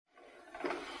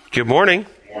Good morning.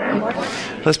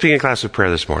 Let's begin class with prayer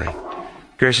this morning.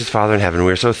 Gracious Father in heaven,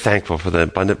 we are so thankful for the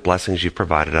abundant blessings you've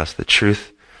provided us, the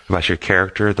truth about your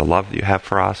character, the love that you have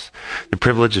for us, the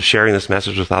privilege of sharing this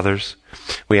message with others.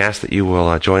 We ask that you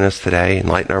will join us today,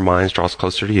 enlighten our minds, draw us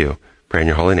closer to you. Pray in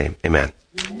your holy name. Amen.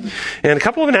 And a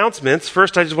couple of announcements.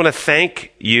 First, I just want to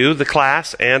thank you, the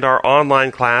class, and our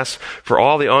online class for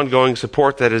all the ongoing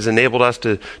support that has enabled us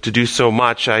to do so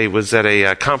much. I was at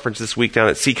a conference this week down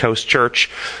at Seacoast Church,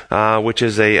 which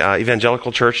is a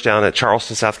evangelical church down at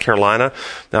Charleston, South Carolina.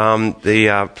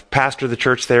 The pastor of the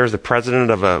church there is the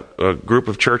president of a group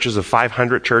of churches of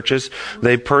 500 churches.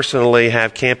 They personally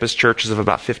have campus churches of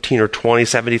about 15 or 20,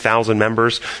 70,000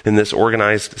 members in this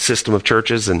organized system of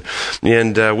churches. And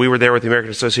we were there with the American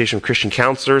Association of Christian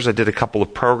Counselors. I did a couple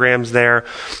of programs there,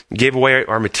 gave away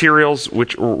our materials,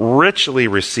 which richly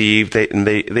received.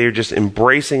 They are just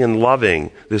embracing and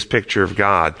loving this picture of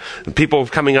God. And people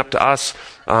coming up to us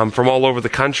from all over the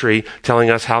country telling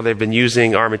us how they've been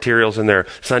using our materials in their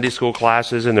Sunday school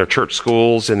classes, in their church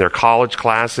schools, in their college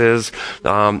classes.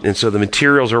 And so the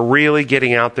materials are really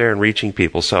getting out there and reaching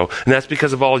people. And that's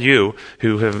because of all you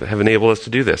who have enabled us to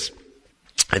do this.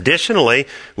 Additionally,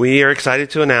 we are excited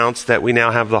to announce that we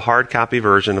now have the hard copy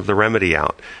version of The Remedy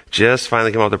out. Just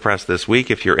finally came out of the press this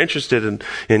week. If you're interested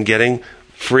in getting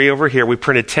free over here, we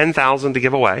printed 10,000 to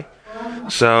give away.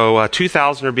 So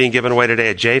 2,000 are being given away today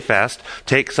at J-Fest.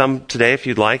 Take some today if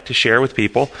you'd like to share with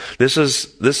people. This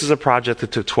is a project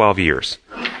that took 12 years.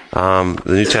 The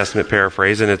New Testament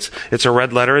paraphrase, and it's a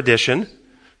red letter edition.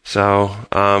 So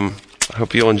I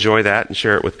hope you'll enjoy that and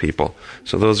share it with people.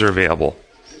 So those are available.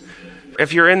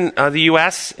 If you're in the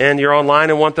U.S. and you're online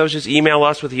and want those, just email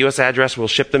us with the U.S. address. We'll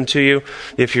ship them to you.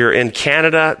 If you're in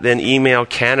Canada, then email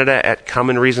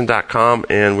canada@comeandreason.com,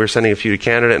 and we're sending a few to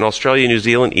Canada. In Australia, New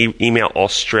Zealand, email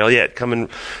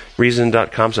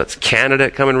australia@comeandreason.com. So that's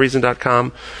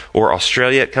canada@comeandreason.com or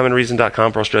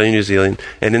australia@comeandreason.com for Australia and New Zealand.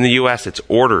 And in the U.S., it's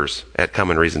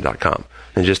orders@comeandreason.com.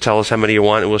 And just tell us how many you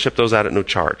want, and we'll ship those out at no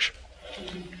charge.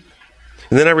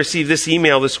 And then I received this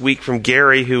email this week from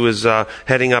Gary, who is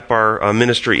heading up our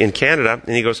ministry in Canada.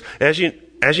 And he goes, as you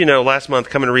know, last month,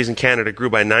 Come and Reason Canada grew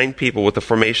by 9 people with the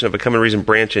formation of a Come and Reason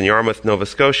branch in Yarmouth, Nova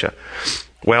Scotia.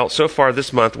 Well, so far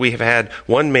this month, we have had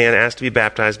one man asked to be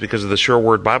baptized because of the Sure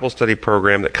Word Bible Study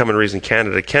program that Come and Reason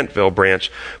Canada Kentville branch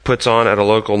puts on at a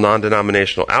local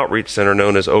non-denominational outreach center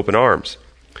known as Open Arms.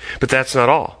 But that's not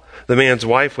all. The man's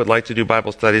wife would like to do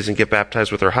Bible studies and get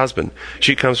baptized with her husband.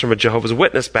 She comes from a Jehovah's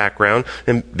Witness background,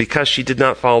 and because she did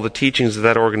not follow the teachings of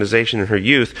that organization in her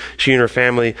youth, she and her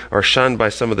family are shunned by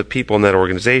some of the people in that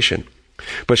organization.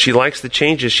 But she likes the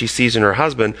changes she sees in her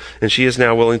husband, and she is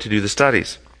now willing to do the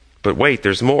studies. But wait,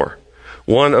 there's more.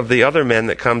 One of the other men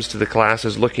that comes to the class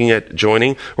is looking at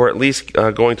joining, or at least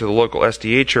going to the local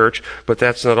SDA church, but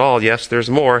that's not all. Yes, there's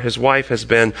more. His wife has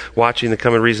been watching the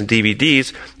Come and Reason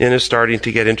DVDs and is starting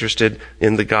to get interested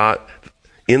in the God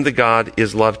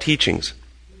is Love teachings.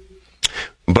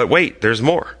 But wait, there's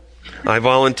more. I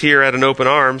volunteer at an Open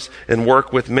Arms and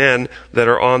work with men that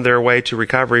are on their way to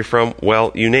recovery from,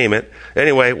 well, you name it.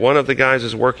 Anyway, one of the guys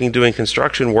is working doing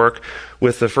construction work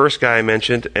with the first guy I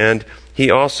mentioned, and he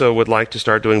also would like to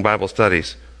start doing Bible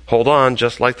studies. Hold on,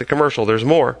 just like the commercial, there's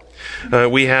more.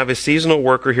 We have a seasonal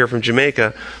worker here from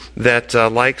Jamaica that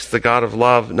likes the God of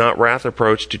love, not wrath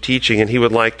approach to teaching, and he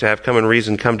would like to have Come and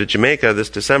Reason come to Jamaica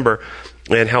this December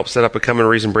and help set up a Come and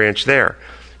Reason branch there.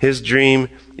 His dream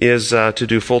is to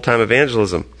do full-time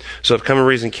evangelism. So if Come and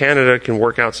Reason Canada can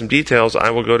work out some details, I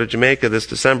will go to Jamaica this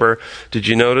December. Did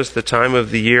you notice the time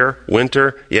of the year?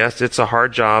 Winter? Yes, it's a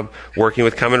hard job working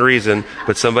with Come and Reason,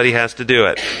 but somebody has to do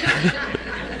it.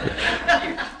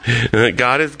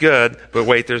 God is good, but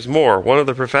wait, there's more. One of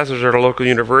the professors at a local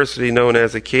university known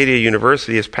as Acadia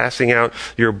University is passing out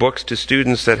your books to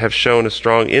students that have shown a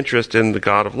strong interest in the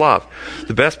God of love.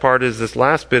 The best part is this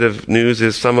last bit of news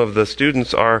is some of the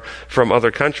students are from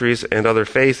other countries and other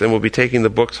faiths and will be taking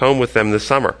the books home with them this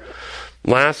summer.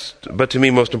 Last, but to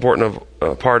me most important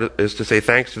part is to say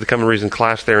thanks to the Come and Reason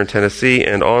class there in Tennessee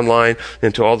and online,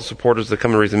 and to all the supporters of the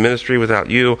Come and Reason ministry. Without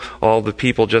you, all the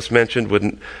people just mentioned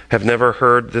would have never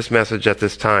heard this message at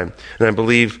this time. And I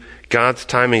believe God's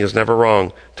timing is never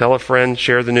wrong. Tell a friend,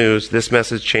 share the news. This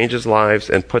message changes lives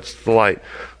and puts the light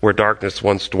where darkness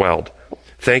once dwelled.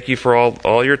 Thank you for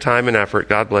all your time and effort.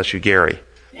 God bless you, Gary.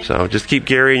 So just keep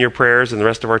Gary in your prayers and the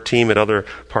rest of our team at other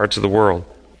parts of the world.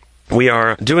 We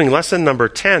are doing lesson number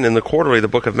 10 in the quarterly, the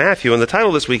book of Matthew, and the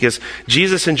title this week is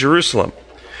Jesus in Jerusalem.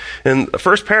 In the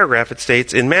first paragraph, it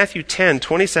states, in Matthew 10,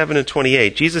 27 and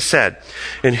 28, Jesus said,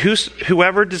 and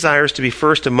whoever desires to be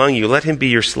first among you, let him be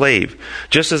your slave,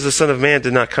 just as the Son of Man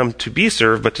did not come to be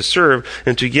served, but to serve,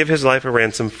 and to give his life a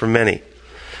ransom for many.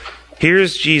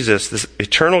 Here's Jesus, this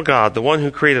eternal God, the one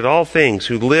who created all things,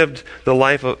 who lived the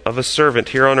life of a servant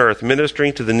here on earth,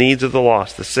 ministering to the needs of the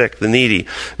lost, the sick, the needy,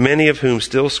 many of whom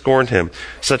still scorned him.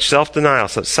 Such self-denial,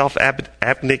 such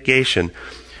self-abnegation,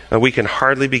 we can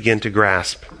hardly begin to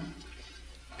grasp.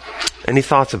 Any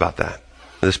thoughts about that,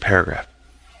 this paragraph?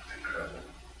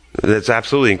 It's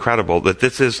absolutely incredible that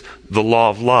this is the law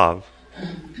of love,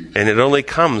 and it only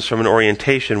comes from an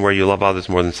orientation where you love others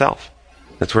more than self.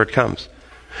 That's where it comes.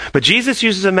 But Jesus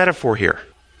uses a metaphor here,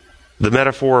 the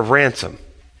metaphor of ransom.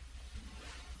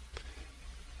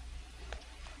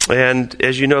 And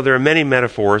as you know, there are many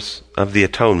metaphors of the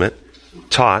atonement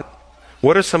taught.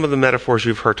 What are some of the metaphors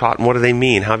you've heard taught, and what do they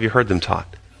mean? How have you heard them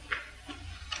taught?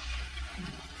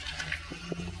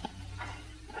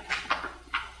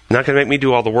 Not going to make me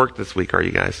do all the work this week, are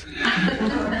you guys?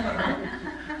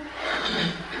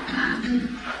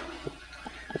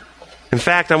 In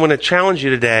fact, I'm going to challenge you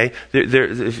today.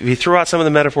 If you throw out some of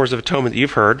the metaphors of atonement that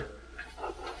you've heard,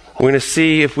 we're going to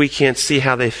see if we can't see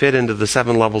how they fit into the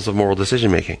 7 levels of moral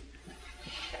decision making.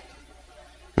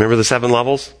 Remember the 7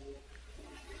 levels?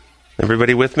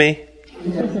 Everybody with me?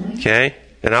 Okay.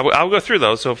 And I'll go through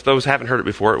those, so if those haven't heard it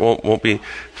before, it won't be...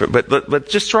 But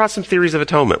just throw out some theories of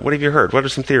atonement. What have you heard? What are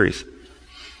some theories?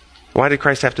 Why did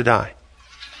Christ have to die?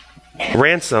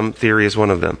 Ransom theory is one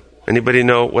of them. Anybody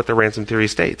know what the ransom theory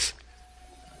states?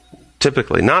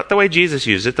 Typically. Not the way Jesus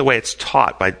used it, the way it's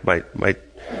taught by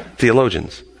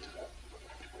theologians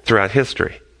throughout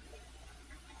history.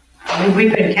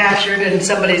 We've been captured and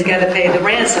somebody's got to pay the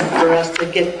ransom for us to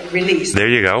get released. There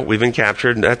you go. We've been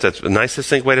captured. That's a nice,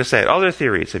 succinct way to say it. Other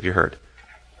theories have you heard?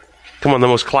 Come on, the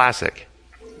most classic.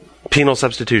 Penal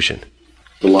substitution.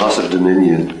 The loss of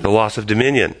dominion. The loss of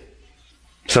dominion.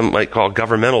 Some might call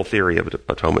governmental theory of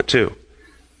atonement too.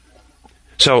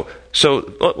 So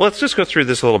let's just go through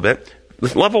this a little bit.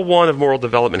 Level 1 of moral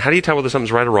development. How do you tell whether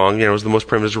something's right or wrong? You know, is the most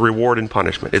primitive, is reward and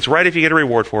punishment. It's right if you get a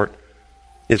reward for it.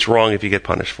 It's wrong if you get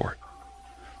punished for it.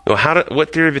 Well,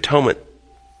 what theory of atonement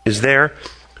is there?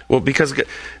 Well, because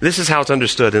this is how it's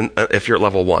understood if you're at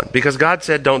level 1. Because God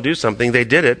said don't do something, they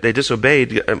did it. They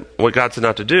disobeyed what God said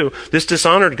not to do. This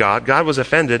dishonored God. God was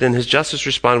offended, and his justice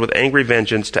responded with angry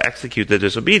vengeance to execute the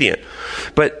disobedient,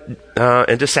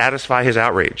 and to satisfy his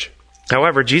outrage.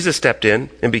 However, Jesus stepped in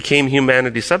and became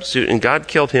humanity's substitute, and God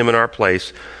killed him in our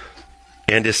place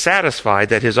and is satisfied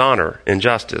that his honor and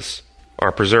justice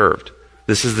are preserved.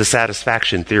 This is the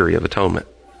satisfaction theory of atonement,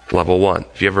 level 1.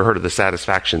 Have you ever heard of the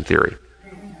satisfaction theory?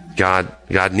 God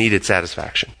needed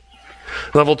satisfaction.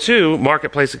 Level 2,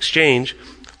 marketplace exchange.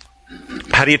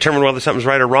 How do you determine whether something's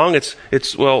right or wrong?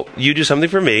 It's well, you do something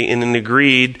for me in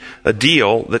a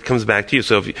deal that comes back to you.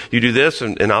 So if you do this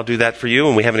and I'll do that for you,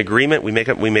 and we have an agreement, we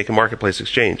make a marketplace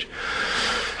exchange.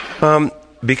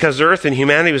 Because earth and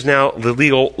humanity was now the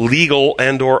legal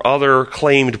and or other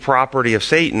claimed property of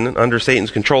Satan, under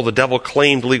Satan's control, the devil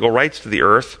claimed legal rights to the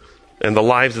earth and the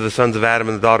lives of the sons of Adam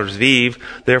and the daughters of Eve.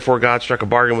 Therefore, God struck a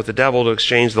bargain with the devil to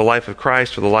exchange the life of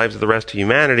Christ for the lives of the rest of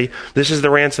humanity. This is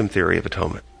the ransom theory of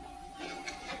atonement,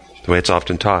 the way it's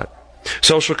often taught.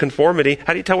 Social conformity.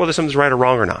 How do you tell whether something's right or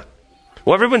wrong or not?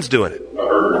 Well, everyone's doing it.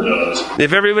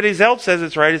 If everybody else says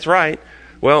it's right, it's right.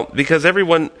 Well, because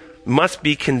everyone must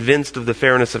be convinced of the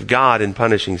fairness of God in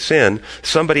punishing sin,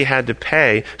 somebody had to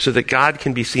pay so that God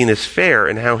can be seen as fair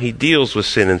in how he deals with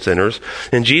sin and sinners.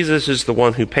 And Jesus is the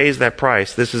one who pays that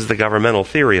price. This is the governmental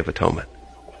theory of atonement.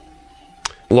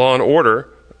 Law and order.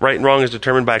 Right and wrong is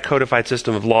determined by a codified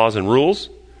system of laws and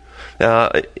rules,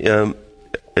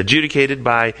 adjudicated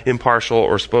by impartial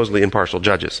or supposedly impartial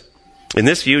judges. In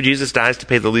this view, Jesus dies to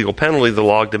pay the legal penalty the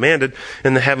law demanded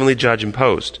and the heavenly judge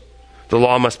imposed. The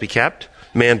law must be kept.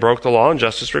 Man broke the law, and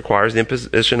justice requires the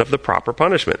imposition of the proper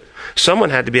punishment. Someone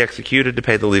had to be executed to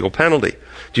pay the legal penalty.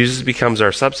 Jesus becomes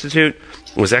our substitute,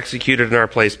 was executed in our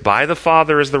place by the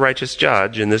Father as the righteous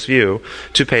judge, in this view,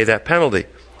 to pay that penalty.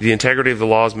 The integrity of the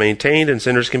law is maintained, and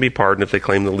sinners can be pardoned if they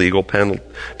claim the legal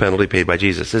penalty paid by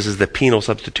Jesus. This is the penal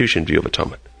substitution view of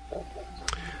atonement.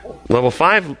 Level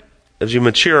 5, as you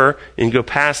mature and go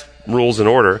past rules and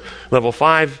order, level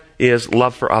 5 is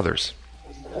love for others.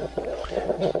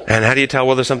 And how do you tell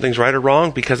whether something's right or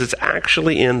wrong? Because it's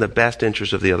actually in the best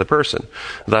interest of the other person.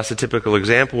 Thus, a typical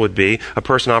example would be a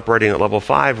person operating at level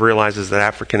 5 realizes that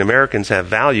African Americans have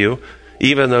value.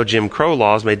 Even though Jim Crow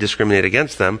laws may discriminate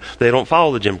against them, they don't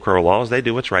follow the Jim Crow laws. They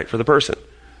do what's right for the person.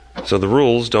 So the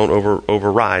rules don't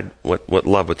override what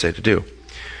love would say to do.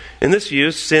 In this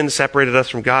view, sin separated us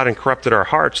from God and corrupted our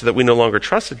hearts so that we no longer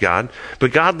trusted God,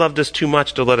 but God loved us too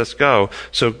much to let us go,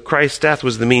 so Christ's death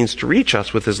was the means to reach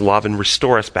us with his love and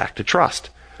restore us back to trust.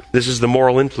 This is the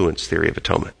moral influence theory of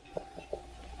atonement.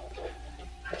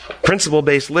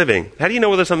 Principle-based living. How do you know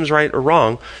whether something's right or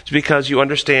wrong? It's because you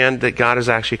understand that God has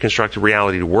actually constructed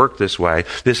reality to work this way.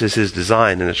 This is his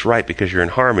design, and it's right because you're in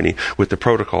harmony with the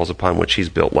protocols upon which he's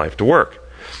built life to work.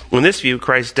 In this view,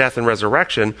 Christ's death and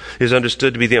resurrection is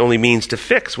understood to be the only means to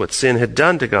fix what sin had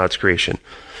done to God's creation.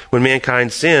 When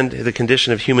mankind sinned, the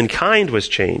condition of humankind was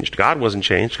changed. God wasn't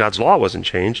changed. God's law wasn't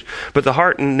changed. But the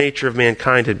heart and nature of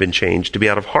mankind had been changed to be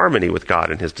out of harmony with God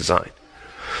and his design.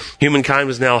 Humankind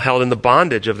was now held in the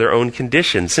bondage of their own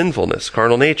condition, sinfulness,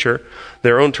 carnal nature,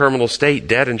 their own terminal state,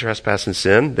 dead in trespass and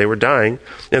sin. They were dying,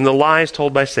 and the lies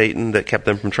told by Satan that kept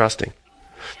them from trusting.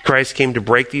 Christ came to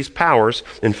break these powers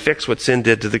and fix what sin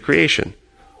did to the creation.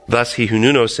 Thus, he who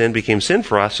knew no sin became sin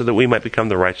for us so that we might become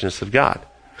the righteousness of God.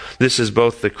 This is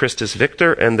both the Christus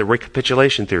Victor and the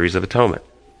recapitulation theories of atonement.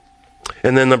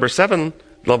 And then number 7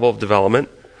 level of development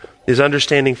is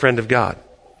understanding friend of God.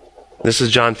 This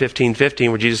is John 15:15,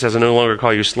 where Jesus says, I no longer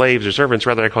call you slaves or servants,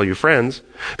 rather I call you friends,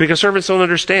 because servants don't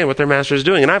understand what their master is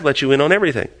doing, and I've let you in on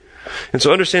everything. And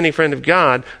so understanding friend of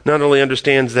God not only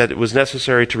understands that it was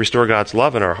necessary to restore God's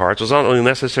love in our hearts, it was not only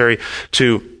necessary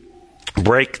to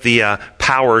break the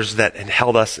powers that had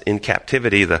held us in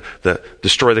captivity, the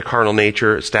destroy the carnal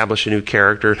nature, establish a new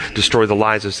character, destroy the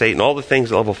lies of Satan, all the things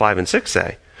that level 5 and 6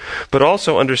 say, but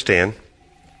also understand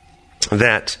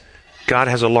that God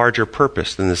has a larger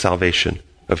purpose than the salvation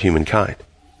of humankind,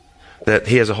 that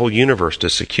he has a whole universe to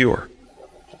secure,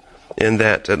 and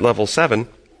that at level 7,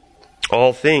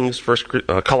 all things,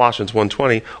 Colossians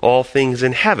 1:20, all things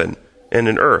in heaven and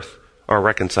in earth are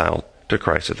reconciled to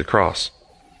Christ at the cross.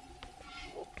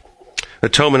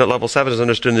 Atonement at level 7 is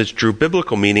understood in its true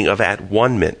biblical meaning of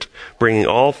at-one-ment, bringing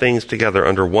all things together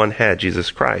under one head,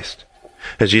 Jesus Christ.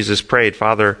 As Jesus prayed,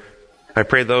 Father, I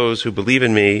pray those who believe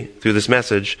in me through this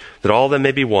message, that all of them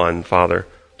may be one, Father,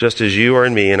 just as you are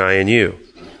in me and I in you.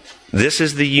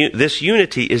 This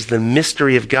unity is the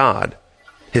mystery of God,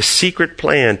 his secret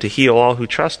plan to heal all who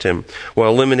trust him,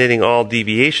 while eliminating all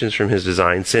deviations from his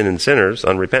design, sin and sinners,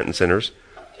 unrepentant sinners,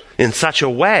 in such a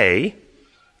way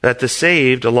that the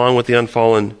saved, along with the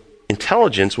unfallen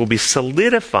intelligence, will be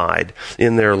solidified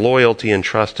in their loyalty and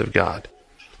trust of God.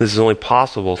 This is only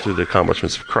possible through the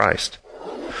accomplishments of Christ.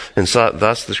 And so,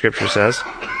 thus, the scripture says,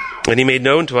 and he made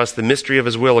known to us the mystery of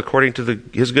his will according to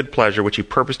his good pleasure, which he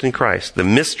purposed in Christ. The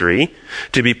mystery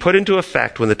to be put into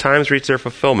effect when the times reach their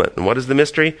fulfillment. And what is the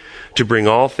mystery? To bring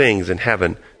all things in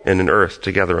heaven and in earth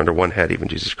together under one head, even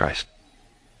Jesus Christ.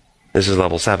 This is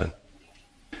level 7.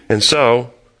 And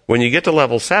so, when you get to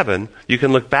level 7, you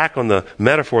can look back on the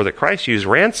metaphor that Christ used,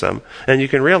 ransom, and you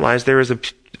can realize there is a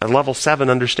level 7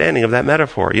 understanding of that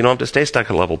metaphor. You don't have to stay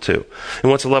stuck at level 2.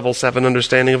 And what's a level 7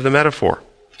 understanding of the metaphor?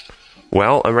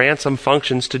 Well, a ransom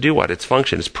functions to do what? Its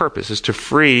function, its purpose is to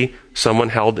free someone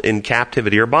held in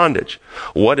captivity or bondage.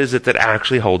 What is it that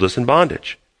actually holds us in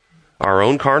bondage? Our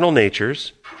own carnal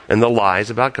natures and the lies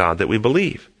about God that we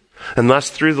believe. And thus,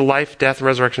 through the life, death, and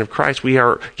resurrection of Christ, we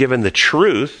are given the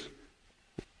truth.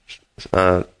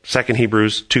 2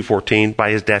 Hebrews 2:14,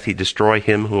 by his death he destroyed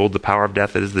him who holds the power of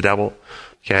death, that is the devil.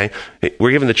 Okay?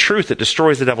 We're given the truth that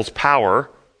destroys the devil's power,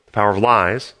 the power of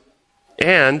lies.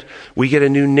 And we get a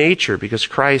new nature because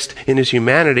Christ, in his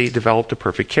humanity, developed a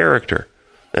perfect character.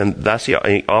 And thus he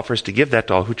offers to give that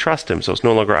to all who trust him. So it's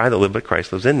no longer I that live, but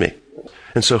Christ lives in me.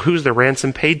 And so who's the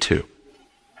ransom paid to?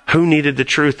 Who needed the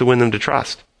truth to win them to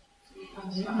trust?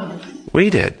 We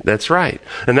did. That's right.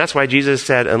 And that's why Jesus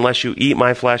said, unless you eat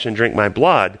my flesh and drink my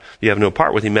blood, you have no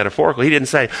part with me metaphorically. He didn't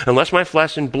say, unless my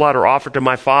flesh and blood are offered to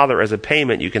my Father as a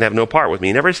payment, you can have no part with me.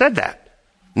 He never said that.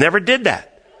 Never did that.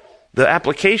 The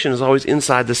application is always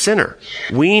inside the sinner.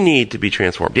 We need to be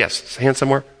transformed. Yes. Hand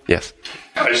somewhere? Yes.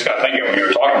 I just got thinking when you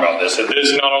were talking about this, that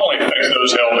this not only affects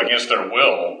those held against their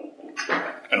will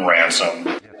in ransom,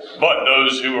 but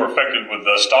those who are affected with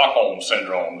the Stockholm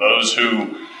syndrome, those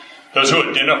who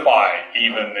identify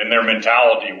even in their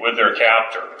mentality with their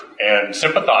captor and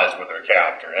sympathize with their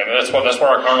captor. And that's what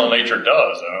our carnal nature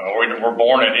does. We're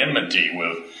born at enmity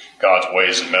with God's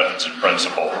ways and methods and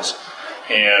principles.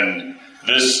 And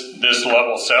this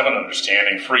level 7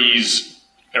 understanding frees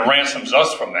and ransoms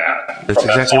us from that. That's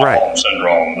exactly right. Stockholm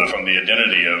syndrome, from the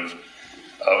identity of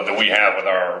that we have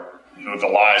with the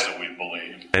lies that we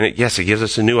believe. And it gives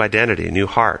us a new identity, a new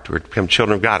heart. We become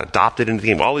children of God, adopted into the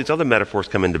kingdom. All these other metaphors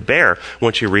come into bear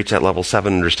once you reach that level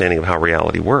 7 understanding of how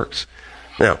reality works.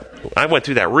 Now, I went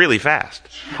through that really fast.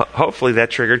 Hopefully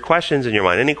that triggered questions in your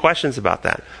mind. Any questions about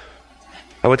that?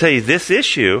 I will tell you, this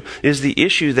issue is the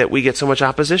issue that we get so much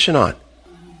opposition on.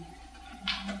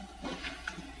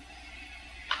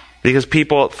 Because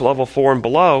people at level 4 and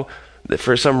below,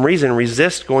 for some reason,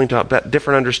 resist going to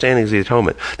different understandings of the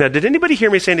atonement. Now, did anybody hear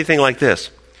me say anything like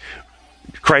this?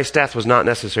 Christ's death was not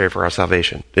necessary for our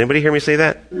salvation. Did anybody hear me say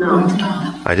that? No.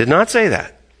 I did not say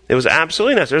that. It was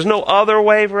absolutely necessary. There's no other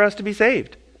way for us to be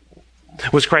saved.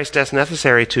 Was Christ's death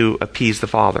necessary to appease the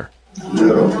Father?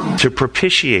 No. To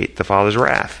propitiate the Father's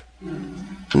wrath?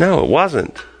 No, it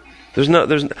wasn't. There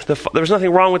was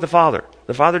nothing wrong with the Father.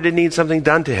 The Father didn't need something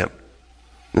done to him.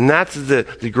 And that's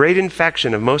the great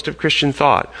infection of most of Christian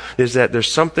thought, is that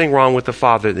there's something wrong with the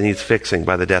Father that needs fixing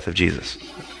by the death of Jesus.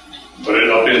 But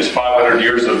it is 500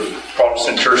 years of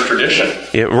Protestant church tradition.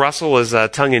 Yeah, Russell is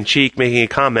tongue-in-cheek making a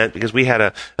comment because we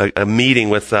had a meeting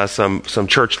with some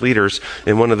church leaders,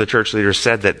 and one of the church leaders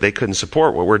said that they couldn't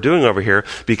support what we're doing over here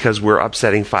because we're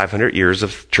upsetting 500 years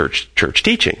of church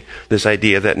teaching. This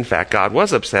idea that, in fact, God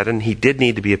was upset and he did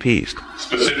need to be appeased.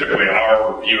 Specifically,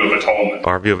 our view of atonement.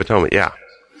 Our view of atonement, yeah.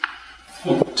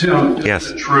 Well, Tim, Yes.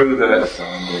 is it true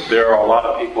that there are a lot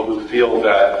of people who feel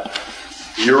that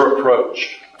your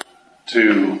approach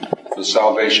to the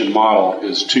salvation model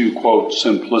is too, quote,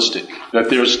 simplistic?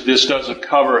 That this doesn't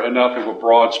cover enough of a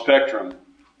broad spectrum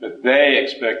that they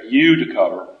expect you to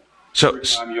cover every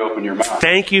time you open your mouth?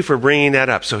 Thank you for bringing that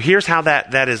up. So here's how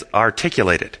that is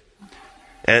articulated.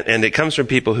 And it comes from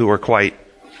people who are quite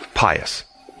pious.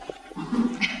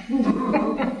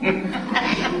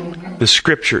 The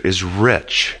Scripture is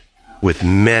rich with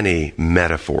many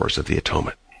metaphors of the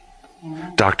atonement.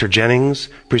 Dr. Jennings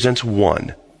presents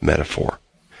one metaphor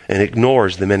and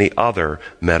ignores the many other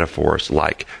metaphors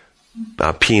like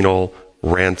penal,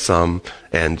 ransom,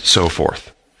 and so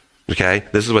forth. Okay?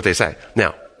 This is what they say.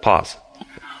 Now, pause.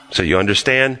 So you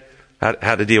understand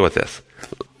how to deal with this.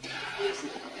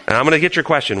 And I'm going to get your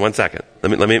question. 1 second.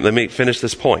 Let me finish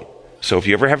this point. So if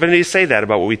you ever have anything to say that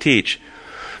about what we teach,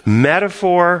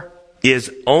 metaphor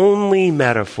is only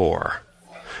metaphor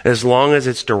as long as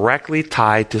it's directly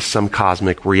tied to some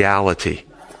cosmic reality.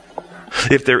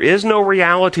 If there is no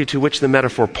reality to which the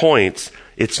metaphor points,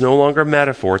 it's no longer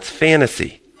metaphor, it's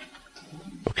fantasy.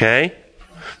 Okay?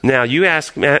 Now you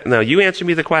answer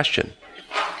me the question.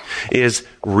 Is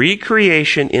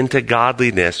recreation into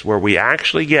godliness, where we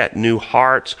actually get new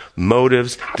hearts,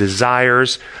 motives,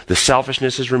 desires, the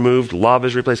selfishness is removed, love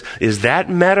is replaced, is that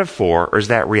metaphor or is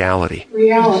that reality?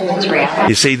 Reality. That's reality.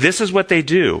 You see, this is what they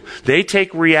do. They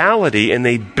take reality and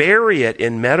they bury it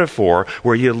in metaphor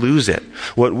where you lose it.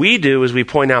 What we do is we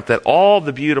point out that all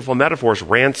the beautiful metaphors,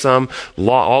 ransom,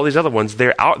 law, all these other ones,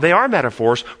 they are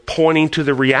metaphors pointing to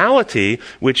the reality,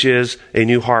 which is a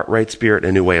new heart, right spirit,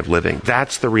 a new way of living.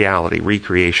 That's the reality,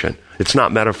 recreation. It's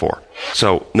not metaphor.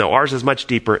 So, no, ours is much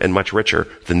deeper and much richer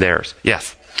than theirs.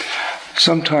 Yes?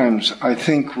 Sometimes I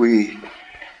think we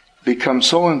become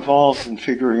so involved in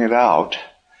figuring it out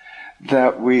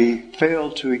that we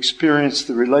fail to experience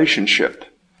the relationship.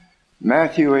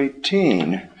 Matthew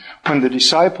 18, when the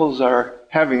disciples are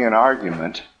having an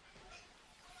argument,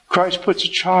 Christ puts a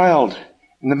child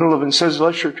in the middle of it and says,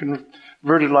 unless you're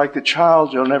converted like the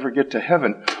child, you'll never get to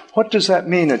heaven. What does that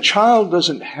mean? A child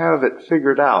doesn't have it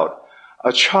figured out.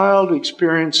 A child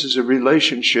experiences a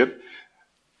relationship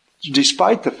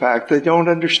despite the fact they don't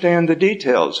understand the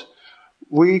details.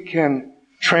 We can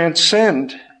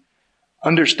transcend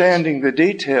understanding the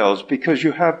details because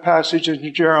you have passages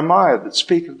in Jeremiah that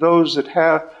speak of those that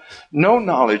have no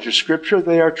knowledge of Scripture.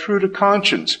 They are true to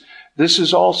conscience. This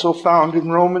is also found in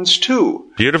Romans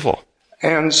 2. Beautiful.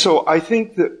 And so I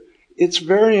think that it's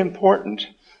very important.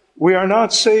 We are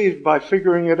not saved by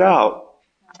figuring it out.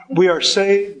 We are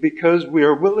saved because we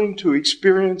are willing to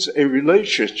experience a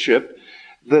relationship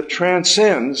that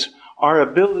transcends our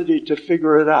ability to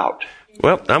figure it out.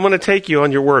 Well, I'm going to take you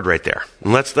on your word right there.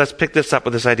 And let's pick this up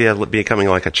with this idea of becoming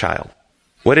like a child.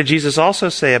 What did Jesus also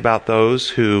say about those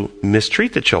who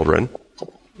mistreat the children?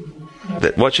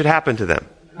 That what should happen to them?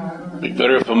 It'd be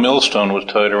better if a millstone was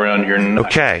tied around your neck.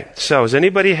 Okay, so has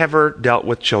anybody ever dealt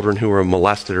with children who were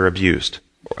molested or abused?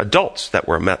 Or adults that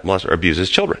were molested or abused as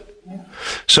children?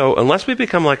 So unless we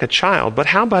become like a child, but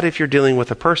how about if you're dealing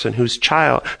with a person who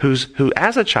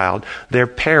as a child, their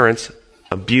parents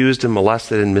abused and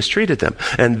molested and mistreated them?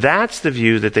 And that's the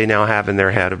view that they now have in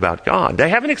their head about God. They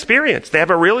have an experience. They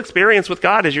have a real experience with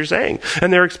God, as you're saying.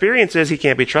 And their experience is, he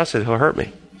can't be trusted, he'll hurt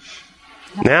me.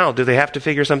 Now, do they have to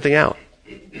figure something out?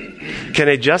 Can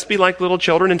they just be like little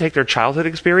children and take their childhood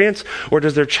experience? Or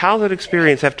does their childhood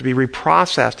experience have to be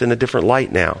reprocessed in a different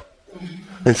light now?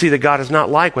 And see that God is not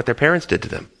like what their parents did to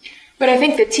them. But I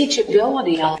think the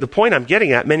teachability... The point I'm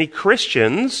getting at, many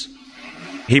Christians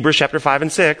Hebrews chapter 5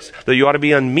 and 6, though you ought to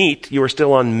be on meat, you are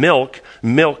still on milk.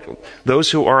 Milk,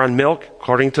 those who are on milk,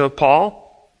 according to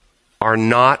Paul, are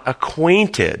not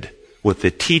acquainted with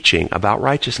the teaching about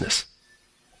righteousness.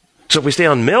 So if we stay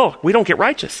on milk, we don't get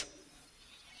righteous.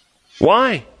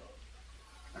 Why?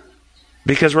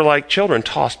 Because we're like children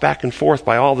tossed back and forth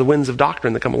by all the winds of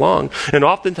doctrine that come along. And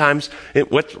oftentimes,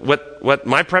 what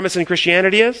my premise in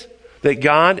Christianity is, that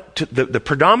God, the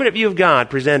predominant view of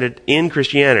God presented in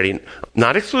Christianity,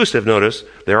 not exclusive, notice,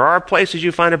 there are places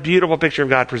you find a beautiful picture of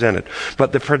God presented.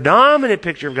 But the predominant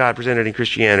picture of God presented in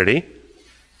Christianity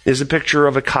is a picture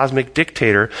of a cosmic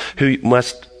dictator who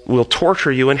will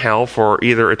torture you in hell for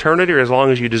either eternity or as long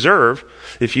as you deserve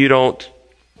if you don't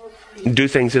do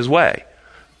things his way.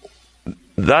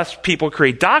 Thus, people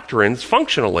create doctrines,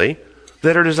 functionally,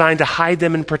 that are designed to hide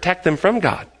them and protect them from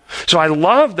God. So I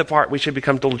love the part we should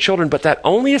become little children, but that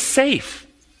only is safe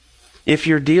if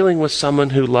you're dealing with someone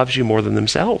who loves you more than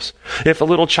themselves. If a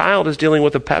little child is dealing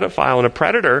with a pedophile and a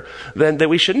predator, then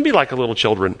we shouldn't be like a little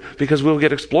children, because we'll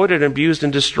get exploited and abused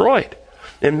and destroyed.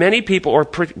 And many people are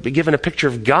given a picture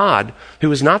of God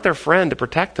who is not their friend to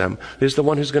protect them, who's the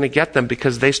one who's going to get them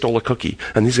because they stole a cookie,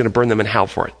 and he's going to burn them in hell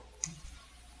for it.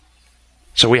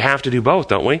 So we have to do both,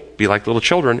 don't we? Be like little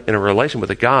children in a relation with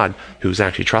a God who's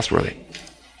actually trustworthy.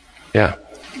 Yeah.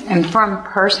 And from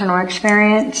personal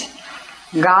experience,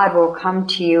 God will come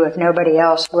to you if nobody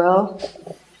else will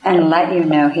and let you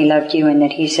know He loved you and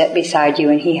that He sat beside you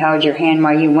and He held your hand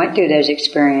while you went through those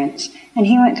experiences. And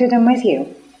He went through them with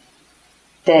you.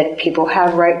 That people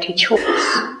have right to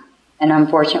choice. And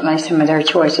unfortunately, some of their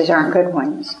choices aren't good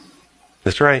ones.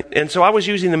 That's right. And so I was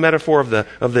using the metaphor of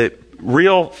the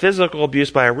real physical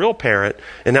abuse by a real parent,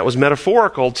 and that was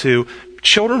metaphorical to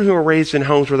children who are raised in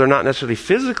homes where they're not necessarily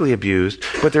physically abused,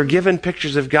 but they're given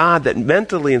pictures of God that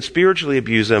mentally and spiritually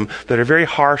abuse them, that are very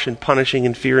harsh and punishing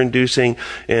and fear-inducing,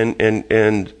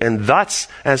 and thus,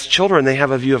 as children, they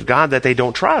have a view of God that they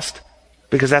don't trust,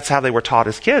 because that's how they were taught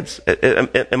as kids.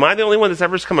 Am I the only one that's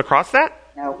ever come across that?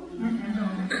 No.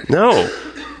 No.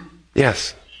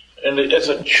 Yes. And as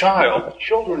a child,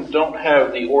 children don't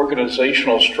have the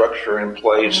organizational structure in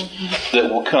place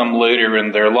that will come later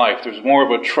in their life. There's more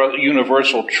of a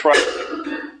universal trust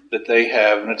that they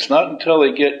have. And it's not until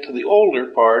they get to the older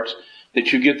parts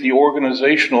that you get the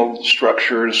organizational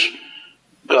structures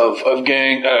of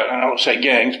I don't say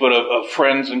gangs, but of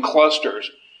friends and clusters.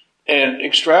 And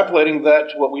extrapolating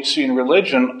that to what we see in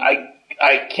religion,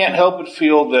 I can't help but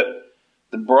feel that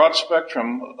the broad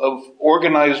spectrum of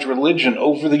organized religion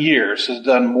over the years has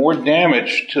done more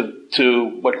damage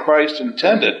to what Christ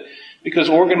intended, because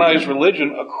organized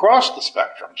religion across the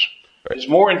spectrums is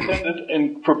more intended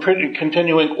in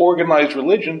continuing organized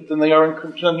religion than they are in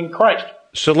continuing Christ.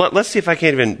 So let's see if I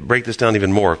can't even break this down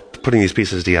even more, putting these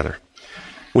pieces together.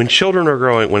 When children are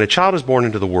growing, when a child is born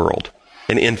into the world,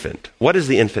 an infant, what does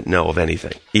the infant know of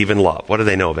anything? Even love. What do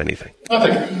they know of anything?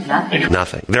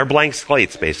 Nothing. They're blank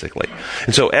slates, basically.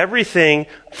 And so everything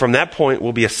from that point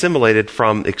will be assimilated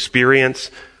from experience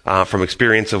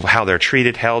of how they're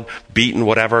treated, held, beaten,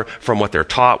 whatever, from what they're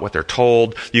taught, what they're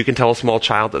told. You can tell a small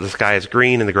child that the sky is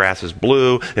green and the grass is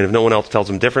blue, and if no one else tells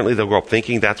them differently, they'll grow up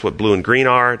thinking that's what blue and green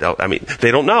are.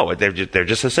 They don't know. They're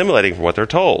just assimilating from what they're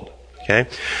told. Okay?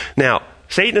 Now,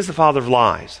 Satan is the father of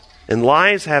lies. And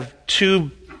lies have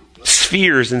two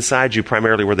spheres inside you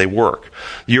primarily where they work.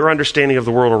 Your understanding of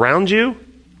the world around you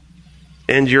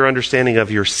and your understanding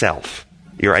of yourself,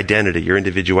 your identity, your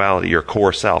individuality, your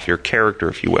core self, your character,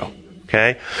 if you will.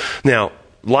 Okay? Now,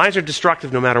 lies are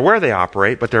destructive no matter where they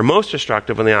operate, but they're most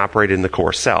destructive when they operate in the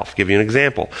core self. I'll give you an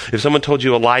example. If someone told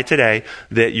you a lie today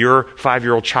that your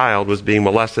 5-year-old child was being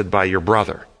molested by your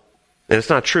brother, and it's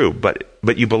not true, but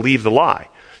you believe the lie,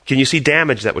 can you see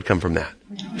damage that would come from that?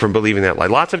 From believing that lie?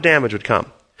 Lots of damage would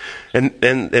come.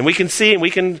 And we can see and we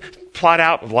can plot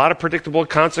out a lot of predictable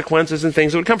consequences and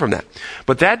things that would come from that.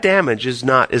 But that damage is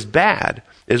not as bad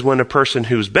as when a person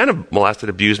who's been molested,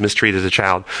 abused, mistreated as a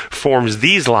child forms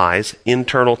these lies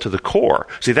internal to the core.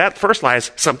 See, that first lie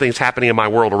is something's happening in my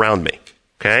world around me.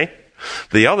 Okay?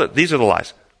 These are the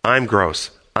lies. I'm gross.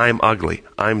 I'm ugly.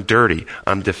 I'm dirty.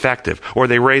 I'm defective. Or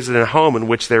they raise it in a home in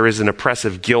which there is an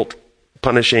oppressive guilt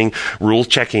punishing,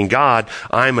 rule-checking God.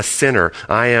 I'm a sinner.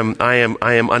 I am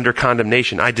under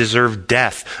condemnation. I deserve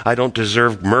death. I don't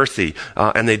deserve mercy.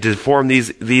 And they form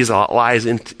these lies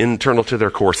internal to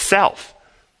their core self.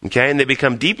 Okay, and they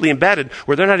become deeply embedded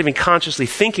where they're not even consciously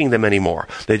thinking them anymore.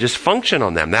 They just function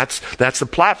on them. That's the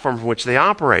platform from which they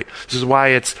operate. This is why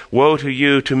it's woe to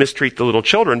you to mistreat the little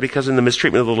children, because in the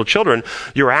mistreatment of the little children,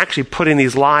 you're actually putting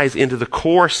these lies into the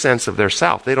core sense of their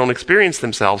self. They don't experience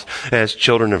themselves as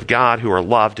children of God who are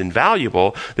loved and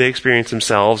valuable. They experience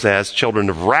themselves as children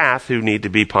of wrath who need to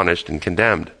be punished and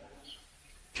condemned.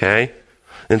 Okay?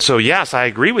 And so, yes, I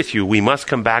agree with you. We must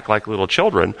come back like little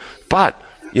children, but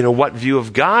what view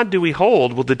of God do we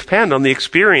hold will depend on the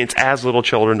experience as little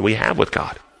children we have with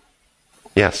God.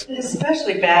 Yes? It's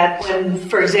especially bad when,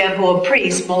 for example, a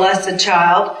priest molests a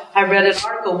child. I read an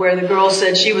article where the girl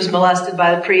said she was molested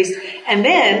by the priest, and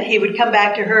then he would come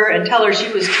back to her and tell her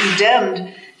she was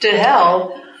condemned to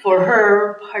hell for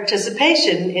her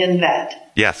participation in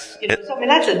that. Yes.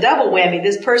 That's a double whammy.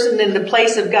 This person in the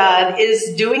place of God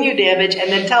is doing you damage and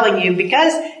then telling you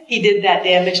because he did that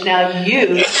damage, now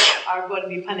you are going to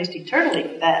be punished eternally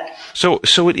for that. So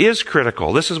it is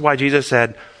critical. This is why Jesus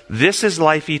said, this is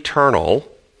life eternal.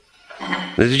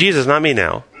 This is Jesus, not me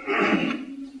now.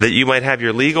 That you might have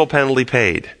your legal penalty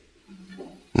paid.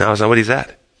 No, that's not what he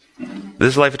said.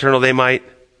 This is life eternal, they might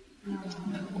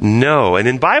know. And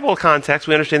in Bible context,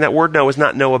 we understand that word know is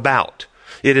not know about.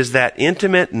 It is that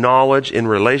intimate knowledge in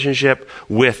relationship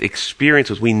with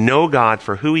experiences. We know God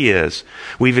for who he is.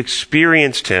 We've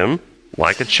experienced him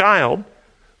like a child,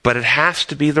 but it has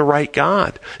to be the right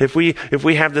God. If we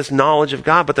have this knowledge of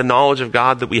God, but the knowledge of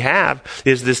God that we have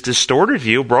is this distorted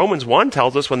view, Romans 1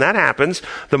 tells us when that happens,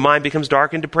 the mind becomes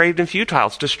dark and depraved and futile.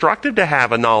 It's destructive to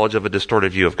have a knowledge of a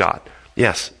distorted view of God.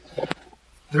 Yes?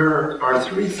 There are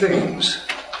three things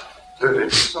that a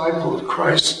disciple of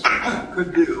Christ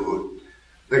could do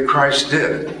that Christ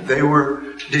did. They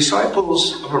were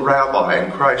disciples of a rabbi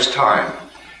in Christ's time.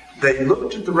 They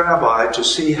looked at the rabbi to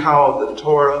see how the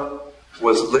Torah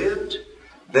was lived.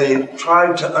 They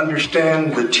tried to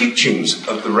understand the teachings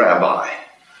of the rabbi.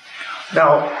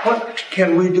 Now, what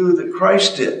can we do that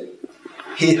Christ did?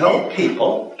 He helped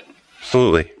people.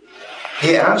 Absolutely.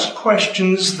 He asked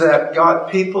questions that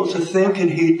got people to think, and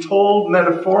he told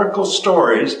metaphorical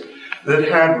stories that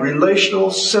had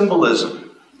relational symbolism.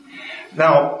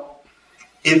 Now,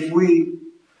 if we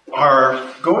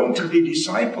are going to be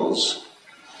disciples,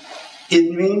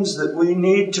 it means that we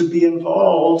need to be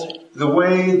involved the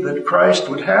way that Christ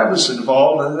would have us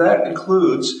involved, and that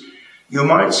includes, you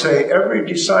might say, every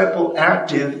disciple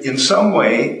active in some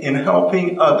way in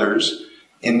helping others,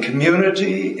 in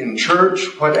community, in church,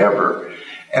 whatever.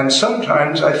 And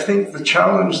sometimes I think the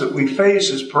challenge that we face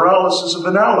is paralysis of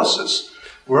analysis.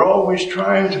 We're always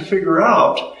trying to figure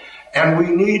out, and we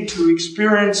need to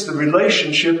experience the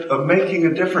relationship of making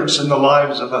a difference in the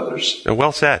lives of others.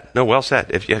 Well said. No, well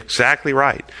said. You're exactly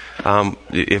right.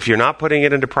 If you're not putting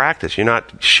it into practice, you're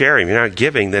not sharing, you're not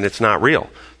giving, then it's not real.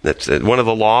 That's one of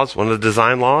the laws, one of the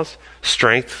design laws.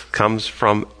 Strength comes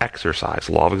from exercise,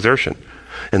 law of exertion.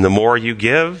 And the more you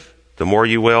give, the more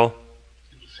you will.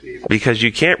 Because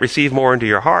you can't receive more into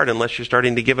your heart unless you're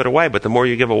starting to give it away. But the more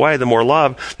you give away, the more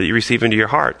love that you receive into your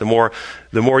heart. The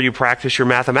more you practice your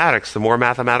mathematics, the more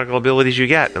mathematical abilities you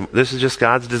get. This is just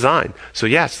God's design. So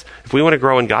yes, if we want to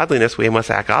grow in godliness, we must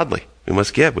act godly. We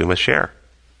must give. We must share.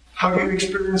 How do you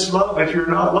experience love if you're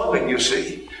not loving, you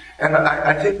see? And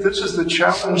I think this is the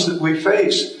challenge that we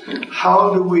face.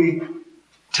 How do we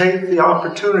take the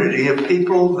opportunity of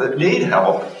people that need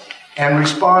help and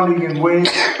responding in ways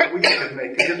that we can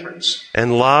make a difference?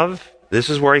 And love, this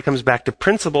is where he comes back to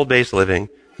principle-based living.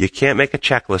 You can't make a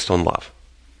checklist on love.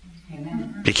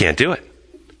 Amen. You can't do it.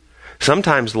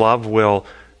 Sometimes love will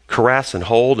caress and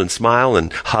hold and smile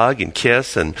and hug and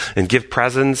kiss and give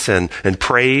presents and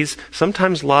praise.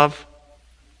 Sometimes love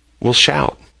will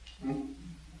shout,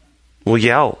 will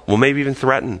yell, will maybe even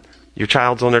threaten. Your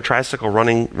child's on their tricycle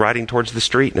riding towards the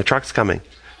street and a truck's coming.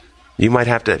 You might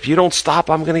have to, if you don't stop,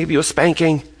 I'm going to give you a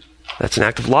spanking. That's an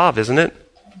act of love, isn't it?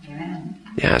 Amen.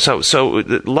 Yeah, so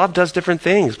love does different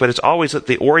things, but it's always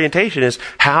the orientation is,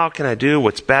 how can I do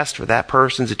what's best for that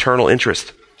person's eternal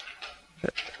interest?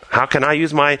 How can I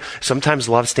use sometimes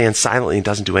love stands silently and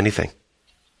doesn't do anything.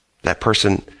 That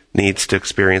person needs to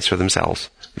experience for themselves.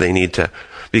 They need to,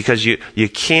 because you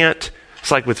can't, it's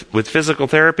like with physical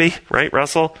therapy, right,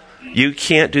 Russell? You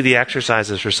can't do the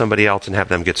exercises for somebody else and have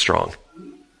them get strong.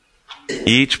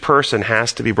 Each person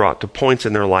has to be brought to points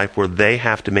in their life where they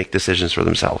have to make decisions for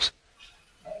themselves.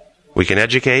 We can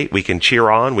educate, we can cheer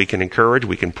on, we can encourage,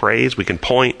 we can praise, we can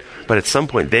point, but at some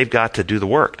point they've got to do the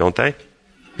work, don't they?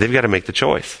 They've got to make the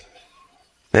choice.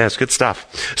 Yeah, it's good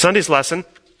stuff. Sunday's lesson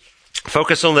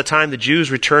Focus on the time the Jews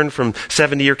returned from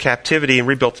 70-year captivity and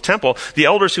rebuilt the temple. The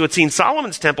elders who had seen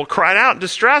Solomon's temple cried out in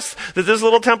distress that this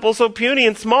little temple is so puny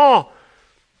and small.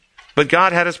 But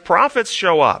God had his prophets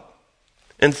show up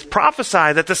and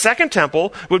prophesy that the second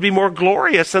temple would be more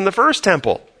glorious than the first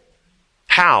temple.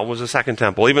 How was the second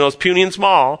temple, even though it's puny and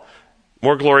small,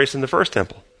 more glorious than the first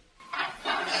temple?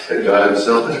 God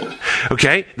himself in it.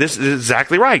 Okay, this is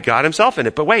exactly right. God himself in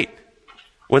it. But wait,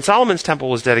 when Solomon's temple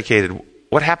was dedicated,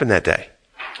 what happened that day?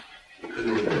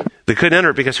 They couldn't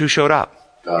enter it because who showed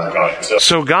up? God himself.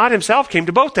 So God himself came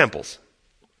to both temples.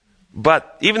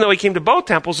 But even though he came to both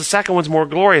temples, the second one's more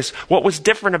glorious. What was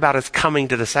different about his coming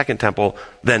to the second temple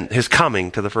than his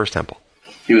coming to the first temple?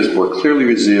 He was more clearly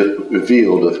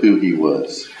revealed of who he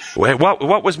was.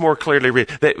 What was more clearly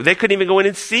revealed? They couldn't even go in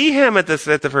and see him at the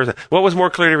first. What was more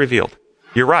clearly revealed?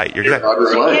 You're right. You're exactly. God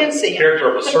was You light. can see The him. character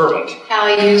of a servant. How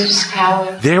he uses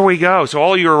power. There we go. So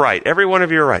all of you are right. Every one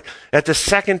of you are right. At the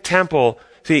second temple,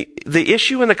 see, the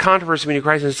issue and the controversy between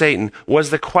Christ and Satan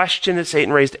was the question that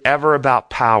Satan raised ever about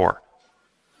power.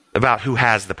 About who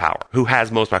has the power. Who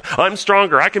has most power. I'm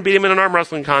stronger. I can beat him in an arm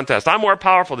wrestling contest. I'm more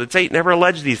powerful. Did Satan ever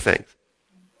allege these things?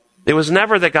 It was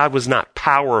never that God was not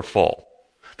powerful.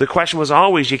 The question was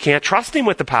always, you can't trust him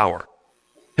with the power.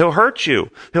 He'll hurt you.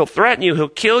 He'll threaten you. He'll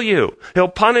kill you. He'll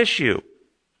punish you.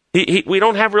 We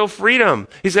don't have real freedom.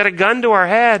 He's got a gun to our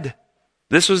head.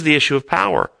 This was the issue of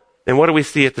power. And what do we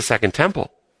see at the second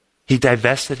temple? He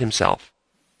divested himself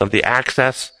of the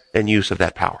access and use of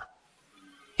that power.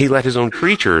 He let his own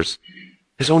creatures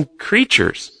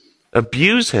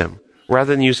abuse him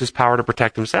rather than use his power to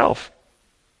protect himself.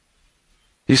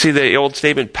 You see the old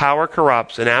statement, power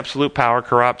corrupts, and absolute power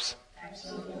corrupts.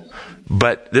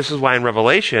 But this is why in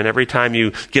Revelation, every time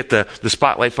you get the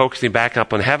spotlight focusing back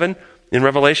up on heaven, in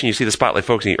Revelation you see the spotlight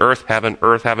focusing earth, heaven.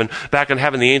 Back on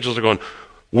heaven, the angels are going,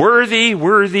 worthy,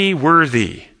 worthy,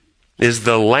 worthy is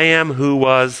the Lamb who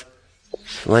was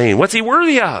slain. What's he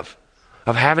worthy of?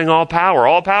 Of having all power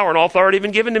and all authority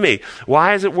been given to me.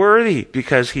 Why is it worthy?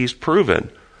 Because he's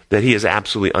proven that he is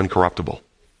absolutely uncorruptible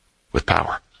with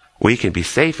power. We can be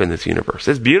safe in this universe.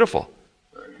 It's beautiful.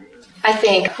 I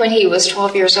think when he was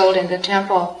 12 years old in the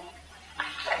temple,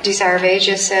 Desire of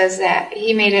Ages says that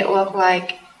he made it look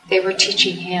like they were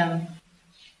teaching him.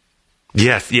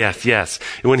 Yes.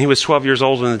 When he was 12 years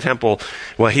old in the temple,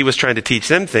 while he was trying to teach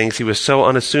them things, he was so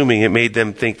unassuming it made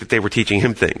them think that they were teaching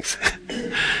him things.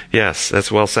 Yes,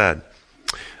 that's well said.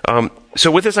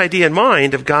 So with this idea in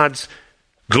mind of God's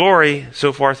glory,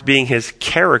 so forth, being his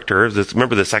character,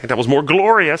 remember the second temple was more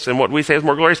glorious, and what we say is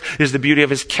more glorious is the beauty of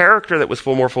his character that was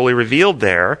more fully revealed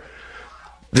there.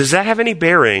 Does that have any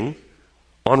bearing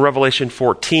on Revelation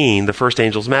 14, the first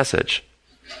angel's message?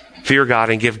 Fear God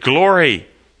and give glory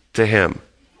to him.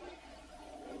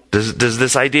 Does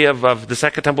this idea of the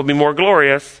second temple be more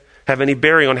glorious have any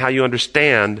bearing on how you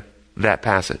understand that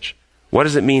passage? What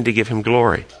does it mean to give him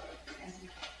glory?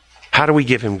 How do we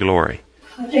give him glory?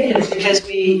 I think it's because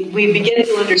we begin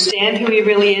to understand who he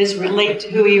really is, relate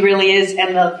to who he really is,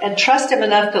 and trust him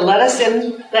enough to let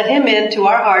him into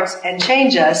our hearts and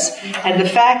change us. And the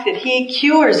fact that he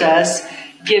cures us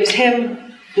gives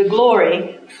him the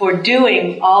glory for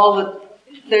doing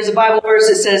there's a Bible verse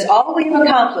that says, all we've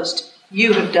accomplished,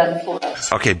 you have done for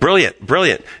us. Okay,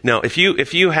 brilliant. Now, if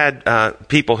you had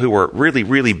people who were really,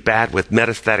 really bad with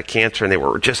metastatic cancer, and they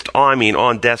were just,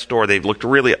 on death's door, they looked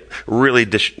really, really,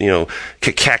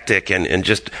 cachectic, and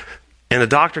the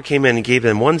doctor came in and gave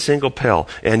them one single pill,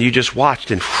 and you just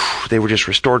watched, and they were just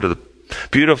restored to the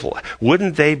beautiful.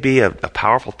 Wouldn't they be a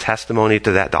powerful testimony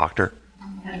to that doctor?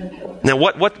 Now,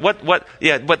 what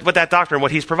that doctor and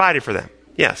what he's provided for them.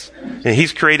 Yes. And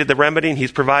he's created the remedy and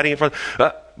he's providing it for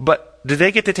them. But do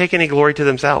they get to take any glory to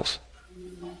themselves?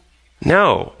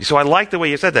 No. So I like the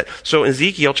way you said that. So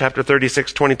Ezekiel chapter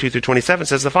 36, 22 through 27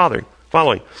 says the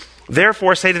following.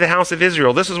 Therefore say to the house of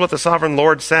Israel, this is what the sovereign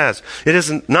Lord says. It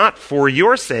is not for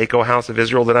your sake, O house of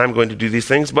Israel, that I'm going to do these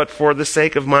things, but for the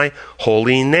sake of my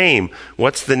holy name.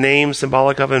 What's the name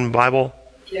symbolic of in the Bible?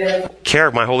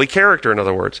 My holy character, in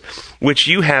other words, which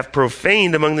you have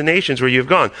profaned among the nations where you have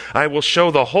gone. I will show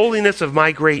the holiness of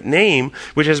my great name,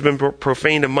 which has been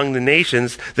profaned among the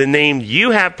nations, the name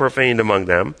you have profaned among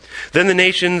them. Then the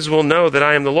nations will know that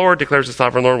I am the Lord, declares the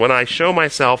sovereign Lord, when I show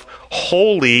myself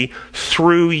holy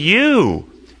through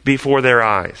you before their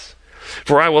eyes.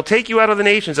 For I will take you out of the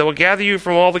nations. I will gather you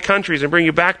from all the countries and bring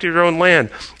you back to your own land.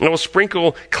 I will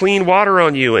sprinkle clean water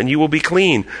on you, and you will be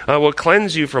clean. I will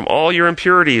cleanse you from all your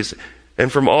impurities and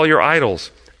from all your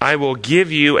idols. I will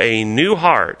give you a new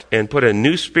heart and put a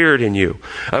new spirit in you.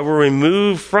 I will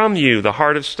remove from you the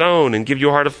heart of stone and give you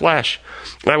a heart of flesh.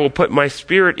 I will put my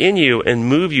spirit in you and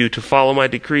move you to follow my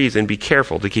decrees and be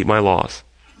careful to keep my laws.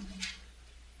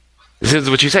 This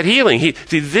is what you said, healing.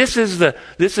 This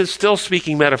is still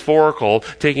speaking metaphorical,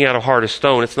 taking out a heart of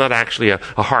stone. It's not actually a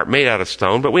heart made out of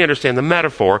stone, but we understand the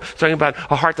metaphor. It's talking about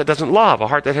a heart that doesn't love, a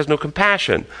heart that has no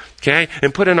compassion, okay?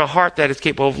 And put in a heart that is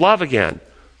capable of love again.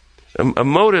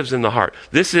 Motives in the heart.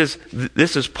 This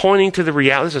is pointing to the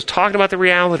reality. This is talking about the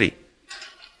reality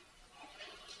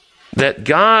that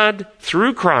God,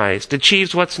 through Christ,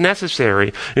 achieves what's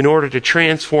necessary in order to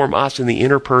transform us in the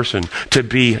inner person to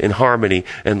be in harmony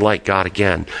and like God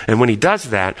again. And when he does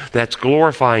that, that's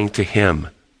glorifying to him.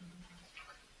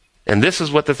 And this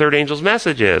is what the third angel's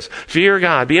message is. Fear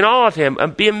God, be in awe of him,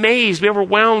 be amazed, be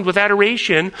overwhelmed with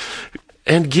adoration,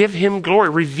 and give him glory.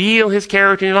 Reveal his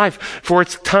character in your life. For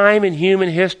it's time in human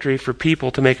history for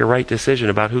people to make a right decision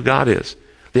about who God is.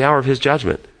 The hour of his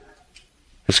judgment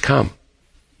has come.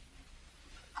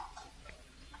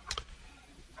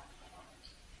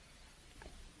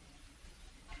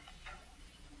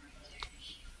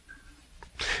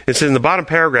 It's in the bottom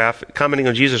paragraph, commenting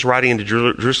on Jesus riding into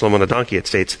Jerusalem on a donkey, it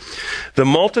states, the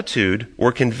multitude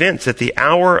were convinced that the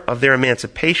hour of their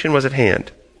emancipation was at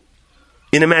hand.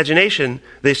 In imagination,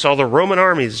 they saw the Roman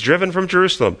armies driven from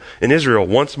Jerusalem and Israel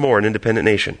once more an independent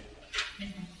nation.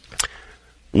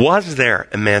 Was there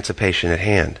emancipation at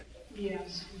hand?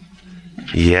 Yes.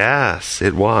 Yes,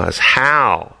 it was.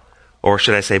 How? Or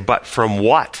should I say, but from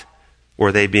what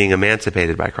were they being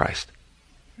emancipated by Christ?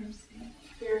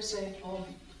 Pharisaical.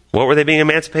 What were they being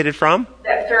emancipated from?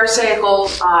 That Pharisaical,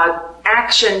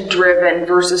 action-driven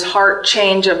versus heart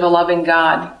change of the loving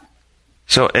God.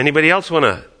 So anybody else want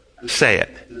to say it?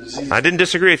 I didn't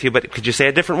disagree with you, but could you say it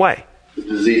a different way? The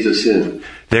disease of sin.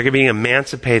 They're being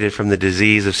emancipated from the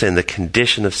disease of sin, the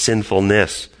condition of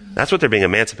sinfulness. That's what they're being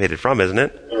emancipated from, isn't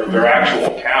it? They're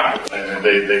actual captives.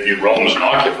 They view Rome as an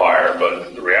occupier,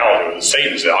 but the reality is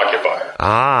Satan's the occupier.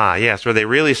 Ah, yes. Were they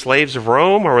really slaves of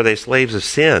Rome, or were they slaves of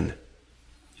sin?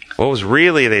 What was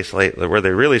really were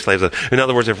they really slaves of? In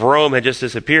other words, if Rome had just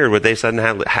disappeared, would they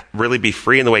suddenly really be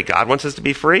free in the way God wants us to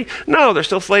be free? No, they're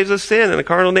still slaves of sin and the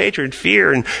carnal nature and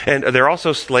fear, and they're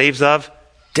also slaves of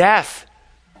death.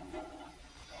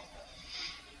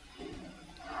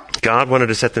 God wanted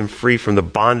to set them free from the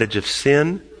bondage of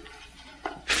sin,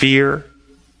 fear,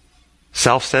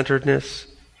 self-centeredness,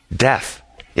 death.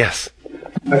 Yes.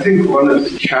 I think one of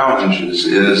the challenges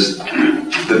is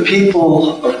the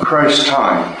people of Christ's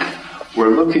time were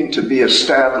looking to be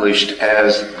established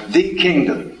as the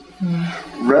kingdom,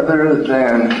 rather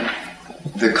than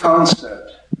the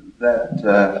concept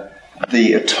that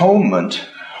the atonement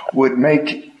would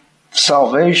make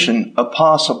salvation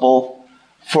possible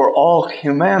for all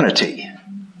humanity.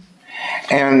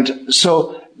 And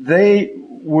so they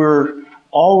were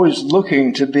always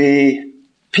looking to be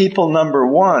people number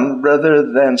one rather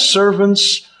than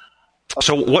servants.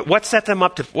 So what set them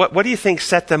up to, what do you think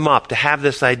set them up to have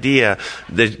this idea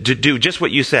to do just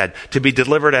what you said, to be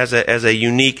delivered as a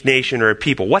unique nation or a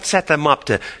people? What set them up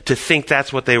to think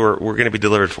that's what they were going to be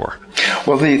delivered for?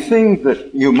 Well, the thing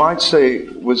that you might say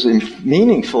was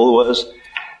meaningful was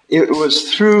it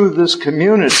was through this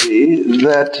community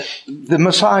that the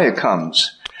Messiah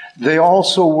comes. They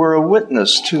also were a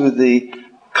witness to the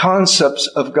concepts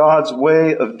of God's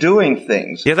way of doing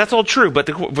things. Yeah, that's all true,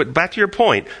 but back to your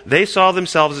point, they saw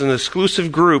themselves as an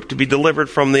exclusive group to be delivered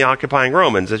from the occupying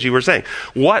Romans, as you were saying.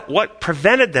 What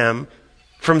prevented them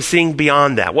from seeing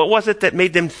beyond that? What was it that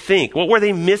made them think? What were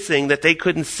they missing that they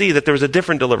couldn't see that there was a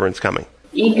different deliverance coming?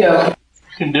 Ego.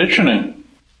 Conditioning.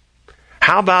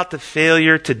 How about the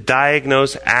failure to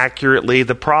diagnose accurately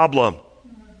the problem?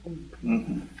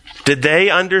 Mm-hmm. Did they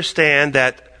understand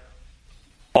that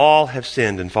all have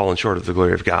sinned and fallen short of the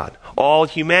glory of God? All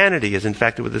humanity is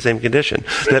infected with the same condition.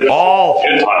 That all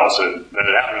Gentiles that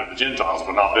it happened to the Gentiles,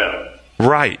 but not them.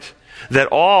 Right. That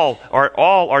all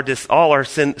are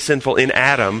sinful in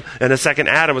Adam, and the second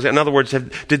Adam was. In other words,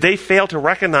 did they fail to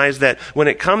recognize that when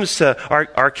it comes to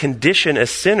our condition as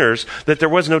sinners, that there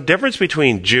was no difference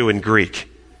between Jew and Greek,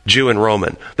 Jew and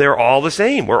Roman? They're all the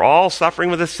same. We're all suffering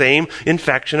with the same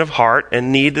infection of heart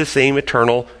and need the same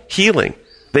eternal healing.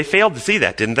 They failed to see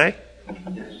that, didn't they?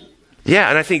 Yeah,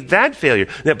 and I think that failure,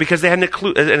 because they had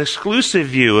an exclusive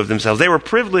view of themselves. They were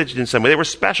privileged in some way. They were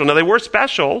special. Now, they were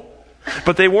special,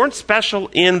 but they weren't special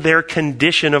in their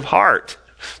condition of heart.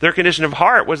 Their condition of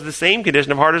heart was the same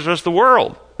condition of heart as the rest of the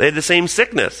world. They had the same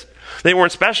sickness. They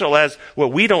weren't special as,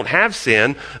 well, we don't have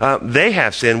sin. They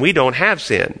have sin. We don't have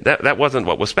sin. That wasn't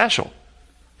what was special.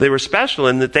 They were special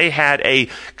in that they had a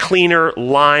cleaner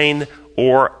line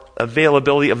or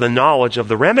availability of the knowledge of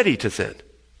the remedy to sin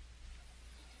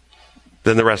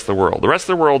than the rest of the world. The rest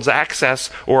of the world's access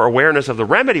or awareness of the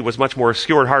remedy was much more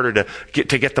obscure and harder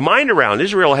to get the mind around.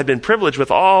 Israel had been privileged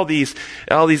with all these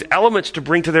elements to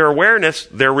bring to their awareness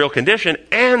their real condition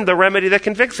and the remedy that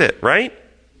can fix it, right?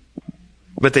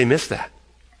 But they missed that.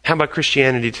 How about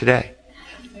Christianity today?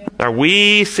 Are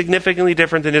we significantly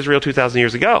different than Israel 2,000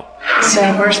 years ago?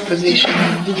 Same worse position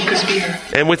because we are.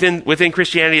 And within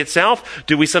Christianity itself,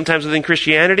 do we sometimes within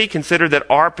Christianity consider that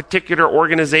our particular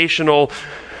organizational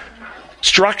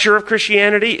structure of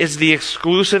Christianity is the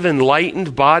exclusive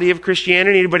enlightened body of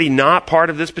Christianity? Anybody not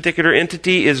part of this particular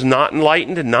entity is not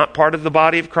enlightened and not part of the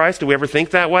body of Christ? Do we ever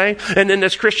think that way? And then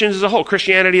as Christians as a whole,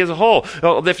 Christianity as a whole,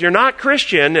 if you're not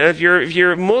Christian, if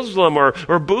you're Muslim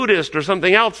or Buddhist or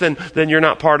something else, then you're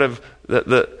not part of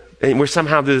and we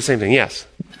somehow do the same thing. Yes?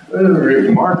 It was a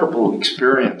remarkable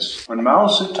experience. When Mao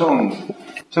Zedong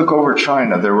took over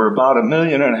China, there were about 1.5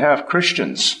 million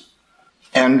Christians.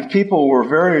 And people were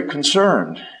very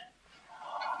concerned.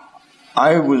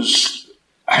 I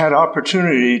had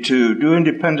opportunity to do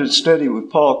independent study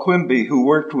with Paul Quimby, who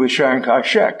worked with Chiang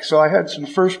Kai-shek. So I had some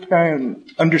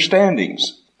first-hand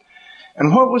understandings.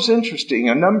 And what was interesting,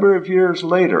 a number of years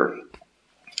later,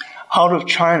 out of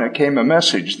China came a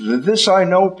message that this I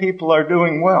know people are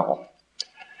doing well.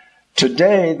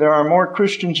 Today, there are more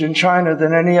Christians in China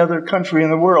than any other country in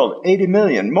the world, 80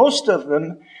 million. Most of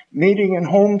them meeting in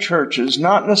home churches,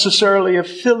 not necessarily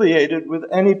affiliated with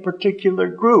any particular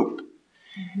group.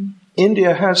 Mm-hmm.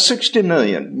 India has 60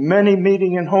 million, many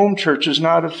meeting in home churches,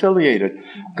 not affiliated.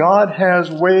 God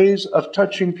has ways of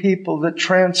touching people that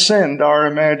transcend our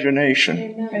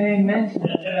imagination. Amen.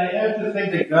 And I have to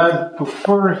think that God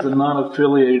prefers the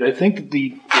non-affiliated. I think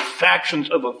the factions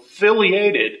of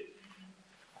affiliated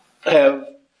have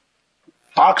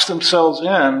boxed themselves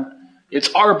in. It's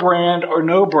our brand or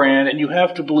no brand, and you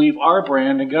have to believe our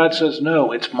brand, and God says,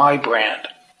 no, it's my brand.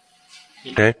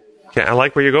 Okay. Yeah, I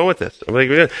like where you're going with this.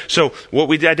 So what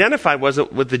we identified was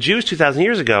that with the Jews 2,000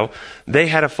 years ago, they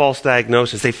had a false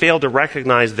diagnosis. They failed to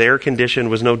recognize their condition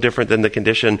was no different than the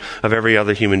condition of every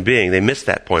other human being. They missed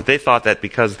that point. They thought that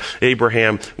because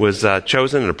Abraham was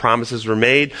chosen and the promises were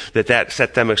made, that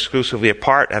set them exclusively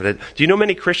apart. Do you know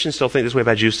many Christians still think this way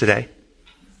about Jews today?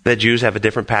 That Jews have a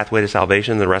different pathway to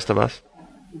salvation than the rest of us?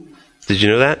 Did you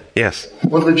know that? Yes.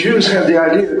 Well, the Jews had the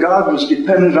idea that God was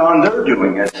dependent on their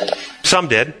doing it. Some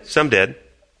did. Some did.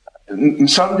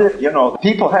 Some did.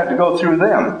 People had to go through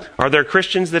them. Are there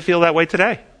Christians that feel that way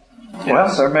today?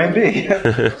 Well, there may be.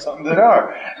 Some that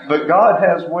are. But God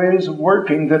has ways of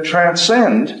working that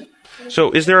transcend. So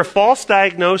is there a false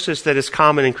diagnosis that is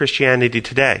common in Christianity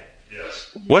today?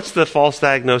 Yes. What's the false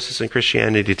diagnosis in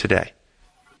Christianity today?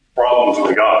 Problems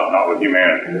with God, not with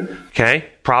humanity. Okay,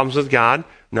 problems with God,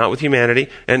 not with humanity.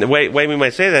 And the way we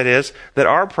might say that is that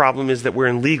our problem is that we're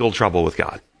in legal trouble with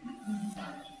God.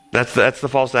 That's the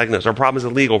false diagnosis. Our problem is a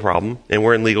legal problem, and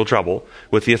we're in legal trouble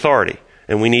with the authority.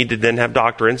 And we need to then have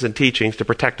doctrines and teachings to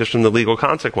protect us from the legal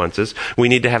consequences. We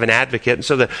need to have an advocate. And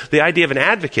so the idea of an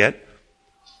advocate,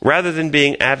 rather than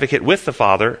being advocate with the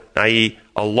Father, i.e.,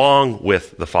 along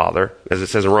with the Father, as it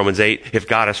says in Romans 8, if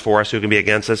God is for us, who can be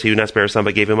against us? He who not spare his son,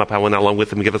 but gave him up, how will not along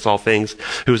with him give us all things?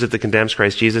 Who is it that condemns?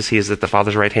 Christ Jesus. He is at the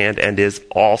Father's right hand and is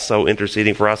also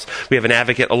interceding for us. We have an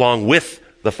advocate along with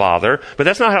the Father, but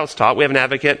that's not how it's taught. We have an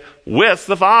advocate with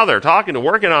the Father, talking and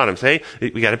working on him. Say,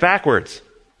 we got it backwards.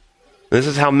 This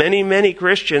is how many, many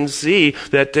Christians see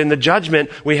that in the judgment,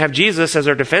 we have Jesus as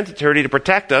our defense attorney to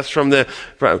protect us from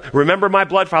remember my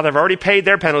blood, Father, I've already paid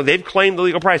their penalty. They've claimed the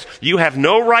legal price. You have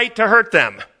no right to hurt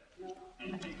them.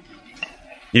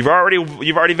 You've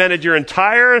already vented your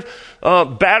entire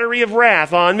battery of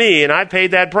wrath on me, and I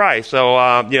paid that price. So,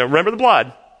 remember the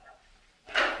blood.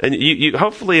 And you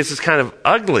hopefully this is kind of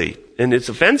ugly. And it's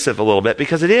offensive a little bit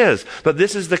because it is. But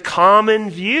this is the common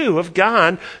view of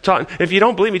God. If you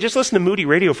don't believe me, just listen to Moody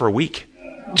Radio for a week.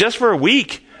 Just for a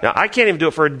week. Now, I can't even do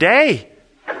it for a day.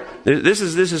 This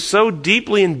is so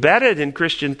deeply embedded in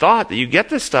Christian thought that you get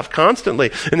this stuff constantly.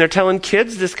 And they're telling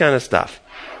kids this kind of stuff.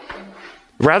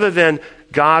 Rather than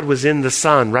God was in the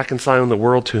Son, reconciling the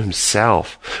world to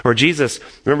himself. Or Jesus,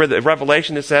 remember the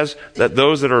Revelation, it says that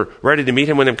those that are ready to meet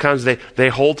him when he comes, they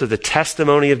hold to the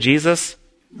testimony of Jesus.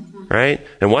 Right?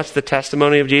 And what's the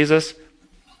testimony of Jesus?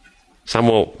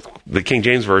 The King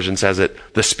James Version says it,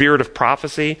 the spirit of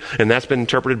prophecy, and that's been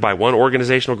interpreted by one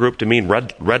organizational group to mean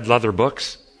red leather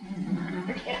books.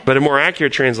 But a more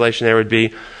accurate translation there would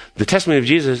be, the testimony of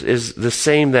Jesus is the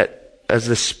same as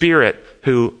the Spirit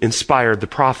who inspired the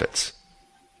prophets.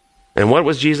 And what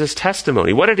was Jesus'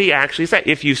 testimony? What did he actually say?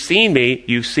 If you've seen me,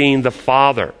 you've seen the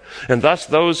Father. And thus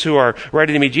those who are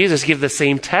ready to meet Jesus give the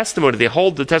same testimony. They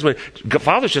hold the testimony.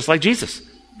 Father's just like Jesus.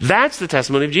 That's the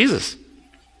testimony of Jesus.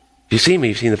 If you've seen me,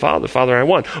 you've seen the Father. The Father I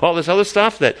won. All this other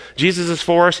stuff that Jesus is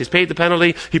for us. He's paid the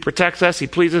penalty. He protects us. He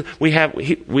pleases. We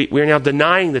are now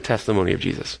denying the testimony of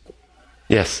Jesus.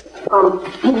 Yes.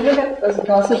 There's a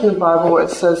passage in the Bible where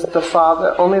it says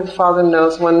only the Father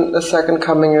knows when the second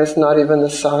coming is, not even the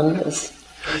Son.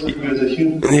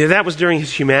 Yeah, that was during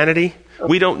his humanity.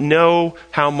 We don't know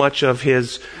how much of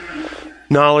his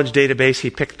knowledge database he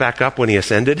picked back up when he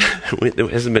ascended. It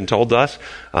hasn't been told to us.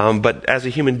 But as a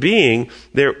human being,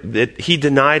 he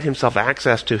denied himself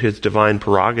access to his divine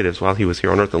prerogatives while he was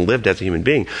here on earth and lived as a human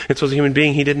being. And so as a human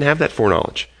being, he didn't have that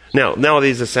foreknowledge. Now that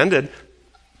he's ascended,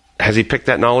 has he picked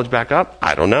that knowledge back up?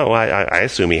 I don't know. I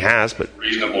assume he has, but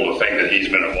reasonable to think that he's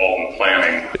been involved in the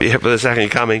planning. Yeah, for the second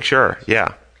coming, sure,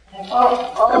 yeah.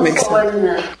 Also,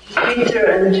 when Peter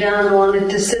and John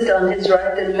wanted to sit on his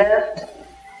right and left,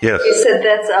 yes, he said,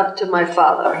 "That's up to my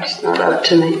Father. It's not up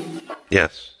to me."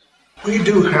 Yes. We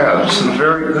do have some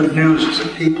very good news as a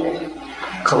people,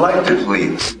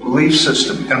 collectively, belief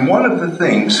system. And one of the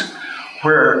things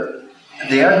where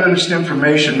the Adventist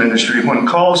Information Ministry, when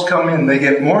calls come in, they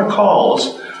get more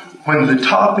calls when the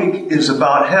topic is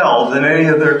about hell than any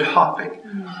other topic.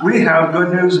 We have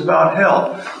good news about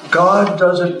hell. God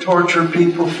doesn't torture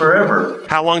people forever.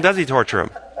 How long does he torture them?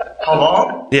 How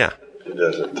long? Yeah.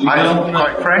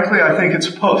 Quite frankly, I think it's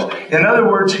both. In other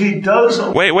words, he does.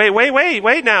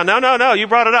 Wait now. No. You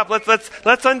brought it up.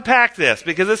 Let's unpack this,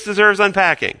 because this deserves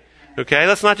unpacking. Okay?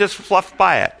 Let's not just fluff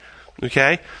by it.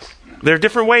 Okay? There are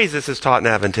different ways this is taught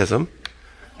in Adventism.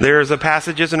 There's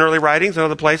passages in early writings and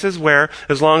other places where,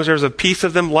 as long as there's a piece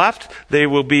of them left, there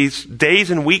will be days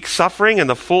and weeks suffering, and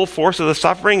the full force of the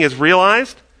suffering is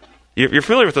realized. You're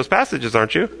familiar with those passages,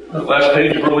 aren't you? The last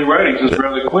page of early writings is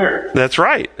fairly clear. That's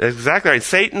right. Exactly right.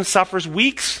 Satan suffers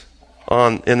weeks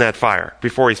in that fire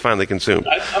before he's finally consumed.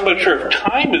 I'm not sure if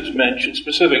time is mentioned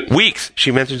specifically. Weeks.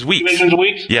 She mentions weeks. She mentions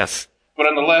weeks? Yes. But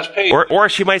on the last page... Or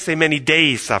she might say many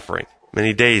days suffering.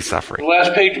 Many days suffering. The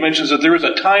last page mentions that there is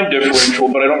a time differential,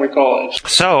 but I don't recall it.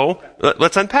 So,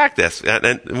 let's unpack this.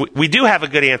 And we do have a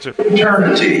good answer.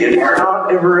 Eternity. It's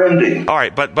not ever ending. All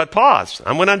right, but pause.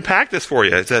 I'm going to unpack this for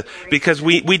you. Because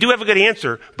we do have a good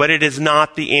answer, but it is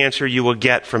not the answer you will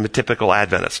get from a typical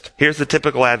Adventist. Here's the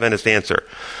typical Adventist answer.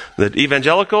 The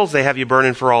evangelicals, they have you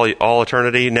burning for all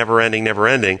eternity, never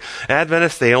ending.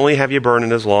 Adventists, they only have you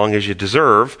burning as long as you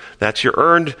deserve. That's your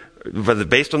earned,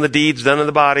 based on the deeds done in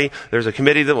the body. There's a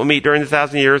committee that will meet during the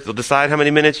 1,000 years. They'll decide how many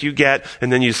minutes you get,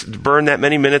 and then you burn that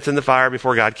many minutes in the fire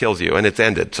before God kills you, and it's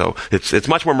ended. So it's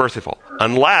much more merciful.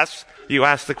 Unless you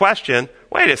ask the question,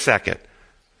 wait a second,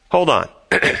 hold on.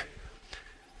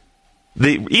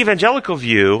 The evangelical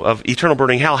view of eternal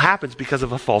burning hell happens because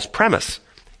of a false premise.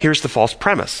 Here's the false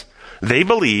premise. They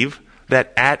believe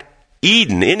that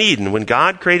in Eden, when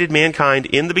God created mankind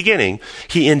in the beginning,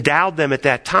 he endowed them at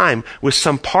that time with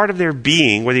some part of their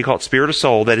being, whether you call it spirit or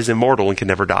soul, that is immortal and can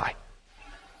never die.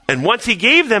 And once he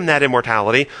gave them that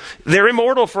immortality, they're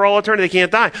immortal for all eternity. They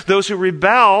can't die. Those who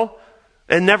rebel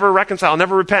and never reconcile,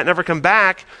 never repent, never come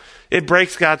back, it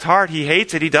breaks God's heart. He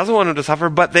hates it. He doesn't want them to suffer,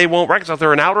 but they won't reconcile.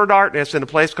 They're in outer darkness in a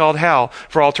place called hell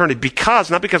for all eternity.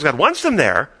 Not because God wants them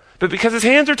there, but because his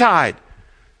hands are tied.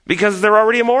 Because they're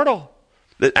already immortal.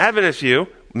 The Adventist view,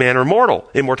 men are mortal.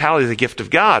 Immortality is a gift of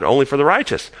God, only for the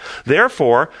righteous.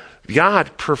 Therefore,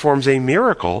 God performs a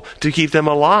miracle to keep them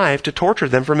alive, to torture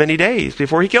them for many days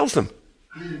before he kills them.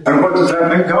 And what does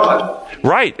that make God?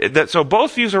 Right. So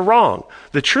both views are wrong.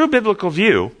 The true biblical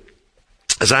view,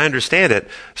 as I understand it,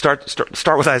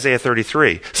 start with Isaiah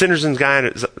 33.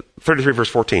 33 verse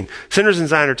 14. Sinners in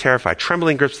Zion are terrified.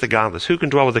 Trembling grips the godless. Who can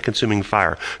dwell with the consuming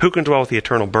fire? Who can dwell with the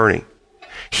eternal burning?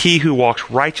 He who walks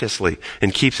righteously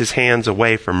and keeps his hands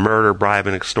away from murder, bribe,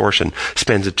 and extortion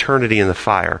spends eternity in the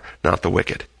fire, not the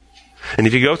wicked. And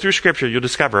if you go through Scripture, you'll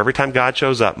discover every time God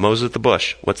shows up, Moses at the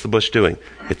bush, what's the bush doing?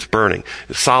 It's burning.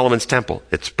 Solomon's temple,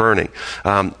 it's burning.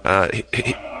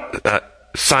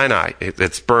 Sinai,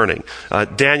 it's burning.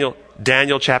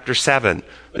 Daniel chapter 7,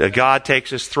 God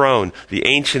takes his throne. The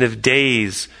Ancient of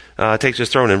Days takes his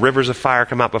throne, and rivers of fire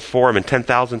come out before him, and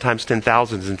 10,000 times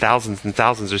 10,000s and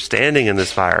thousands are standing in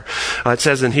this fire. It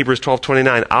says in Hebrews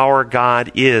 12:29, our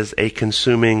God is a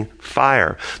consuming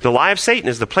fire. The lie of Satan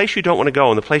is the place you don't want to go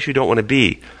and the place you don't want to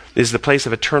be is the place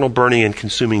of eternal burning and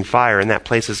consuming fire, and that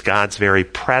place is God's very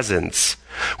presence,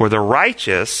 where the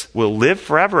righteous will live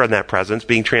forever in that presence,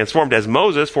 being transformed as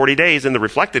Moses, 40 days in the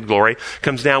reflected glory,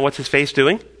 comes down. What's his face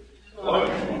doing?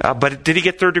 But did he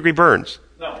get third-degree burns?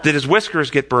 No. Did his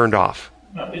whiskers get burned off?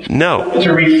 No. It's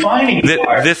a refining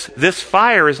fire. This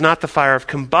fire is not the fire of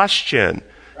combustion.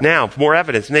 Now, for more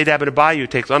evidence, Nadab and Abihu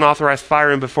takes unauthorized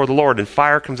fire in before the Lord, and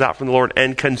fire comes out from the Lord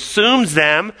and consumes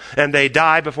them, and they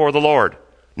die before the Lord.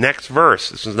 Next verse,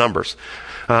 this is Numbers.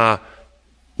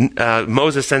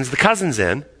 Moses sends the cousins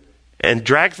in and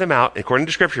drags them out, according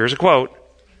to Scripture, here's a quote,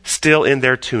 still in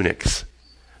their tunics.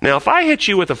 Now, if I hit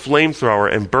you with a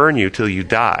flamethrower and burn you till you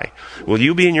die, will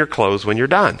you be in your clothes when you're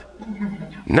done?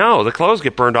 No, the clothes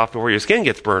get burned off before your skin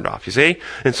gets burned off, you see?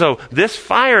 And so this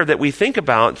fire that we think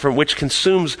about from which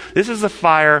consumes, this is the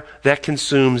fire that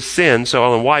consumes sin. So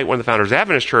Ellen White, one of the founders of the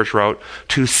Adventist Church, wrote,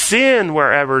 to sin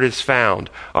wherever it is found,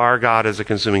 our God is a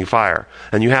consuming fire.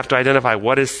 And you have to identify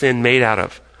what is sin made out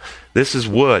of. This is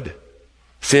wood.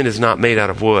 Sin is not made out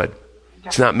of wood.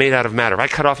 It's not made out of matter. If I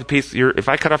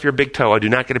cut off your big toe, I do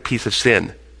not get a piece of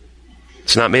sin.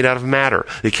 It's not made out of matter.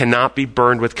 It cannot be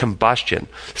burned with combustion.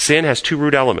 Sin has two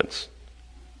root elements.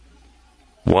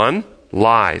 One,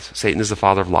 lies. Satan is the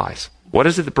father of lies. What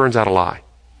is it that burns out a lie?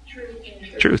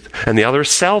 Truth. And the other is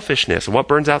selfishness. And what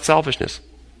burns out selfishness?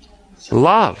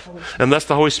 Love. And thus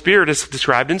the Holy Spirit is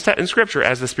described in Scripture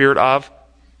as the Spirit of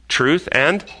truth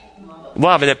and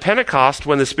love. And at Pentecost,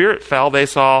 when the Spirit fell, they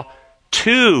saw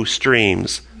two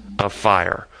streams of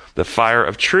fire. The fire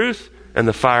of truth and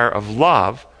the fire of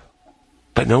love.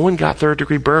 But no one got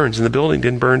third-degree burns, and the building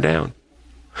didn't burn down.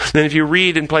 Then if you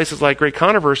read in places like Great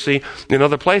Controversy, in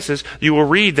other places, you will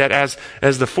read that as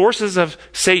the forces of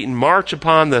Satan march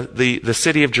upon the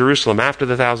city of Jerusalem after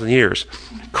the 1,000 years,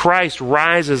 Christ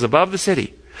rises above the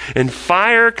city, and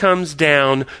fire comes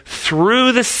down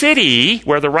through the city,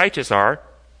 where the righteous are,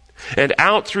 and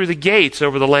out through the gates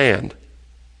over the land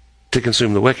to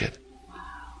consume the wicked.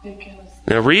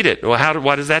 Now read it. Well,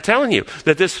 what is that telling you?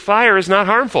 That this fire is not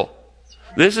harmful.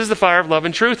 This is the fire of love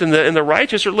and truth, and the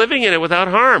righteous are living in it without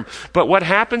harm. But what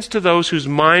happens to those whose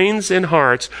minds and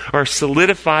hearts are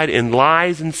solidified in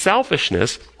lies and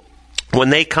selfishness when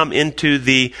they come into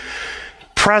the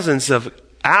presence of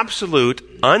absolute,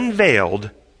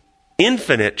 unveiled,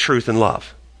 infinite truth and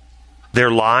love? Their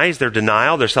lies, their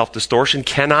denial, their self-distortion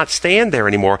cannot stand there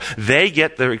anymore. They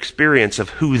get the experience of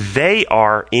who they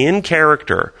are in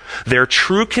character. Their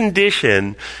true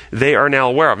condition, they are now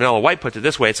aware of. Now, White puts it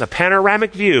this way. It's a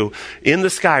panoramic view in the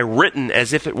sky written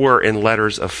as if it were in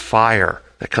letters of fire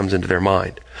that comes into their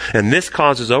mind. And this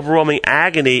causes overwhelming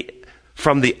agony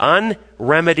from the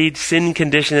unremedied sin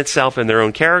condition itself in their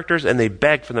own characters, and they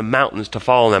beg for the mountains to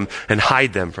fall on them and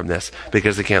hide them from this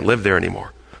because they can't live there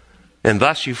anymore. And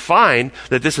thus you find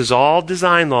that this is all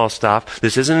design law stuff.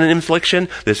 This isn't an infliction.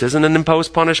 This isn't an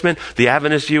imposed punishment. The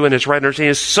Adventist view in its right understanding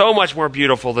is so much more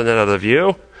beautiful than that other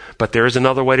view. But there is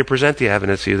another way to present the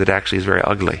Adventist view that actually is very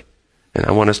ugly. And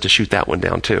I want us to shoot that one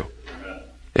down too.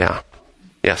 Yeah.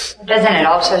 Yes? Doesn't it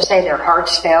also say their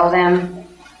hearts fail them?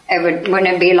 Wouldn't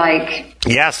it be like...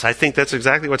 Yes, I think that's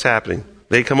exactly what's happening.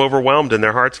 They come overwhelmed and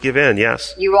their hearts give in,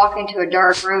 yes. You walk into a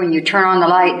dark room and you turn on the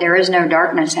light, there is no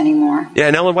darkness anymore. Yeah,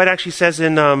 and Ellen White actually says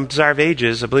in Desire of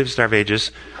Ages, I believe it's Desire of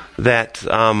Ages, that,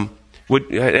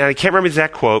 I can't remember the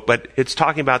exact quote, but it's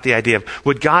talking about the idea of,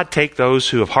 would God take those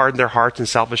who have hardened their hearts in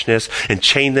selfishness and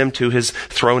chain them to his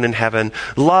throne in heaven?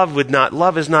 Love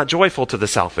is not joyful to the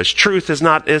selfish. Truth is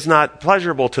not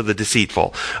pleasurable to the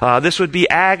deceitful. This would be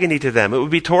agony to them. It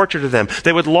would be torture to them.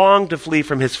 They would long to flee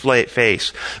from his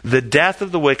face. The death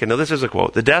of the wicked, now this is a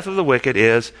quote, the death of the wicked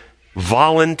is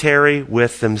voluntary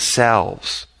with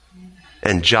themselves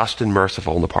and just and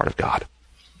merciful on the part of God.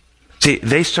 See,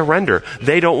 they surrender.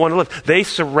 They don't want to live. They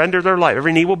surrender their life.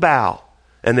 Every knee will bow,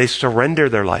 and they surrender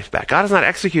their life back. God is not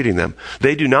executing them.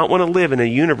 They do not want to live in a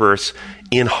universe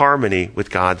in harmony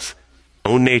with God's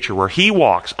own nature, where he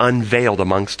walks unveiled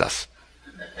amongst us.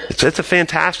 It's a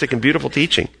fantastic and beautiful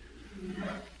teaching.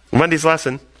 Monday's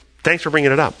lesson. Thanks for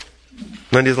bringing it up.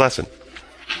 Monday's lesson.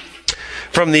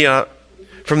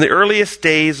 From the earliest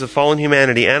days of fallen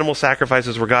humanity, animal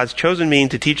sacrifices were God's chosen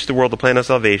means to teach the world the plan of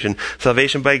salvation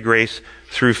by grace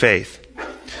through faith.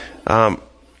 A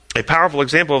powerful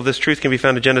example of this truth can be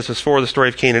found in Genesis 4, the story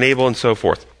of Cain and Abel, and so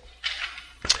forth.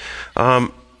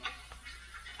 What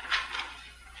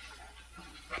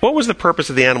was the purpose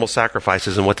of the animal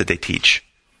sacrifices, and what did they teach?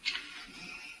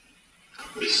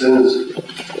 The sin is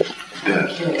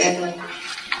death.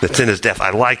 The sin is death. I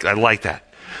like that.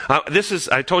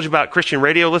 I told you about Christian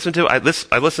radio. I listened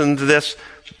to this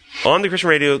on the Christian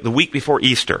radio the week before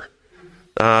Easter.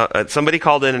 Somebody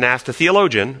called in and asked a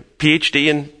theologian, PhD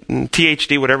and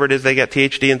THD, whatever it is they get,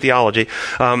 THD in theology,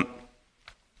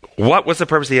 what was the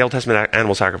purpose of the Old Testament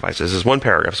animal sacrifices? This is one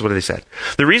paragraph. So what did they say?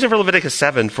 The reason for Leviticus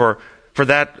 7 for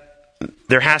that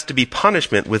there has to be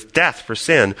punishment with death for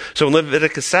sin. So in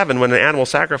Leviticus 7, when an animal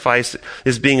sacrifice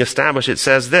is being established, it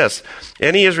says this: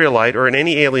 any Israelite or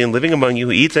any alien living among you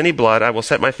who eats any blood, I will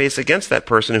set my face against that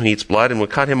person who eats blood and will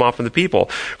cut him off from the people.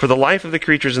 For the life of the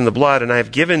creatures in the blood, and I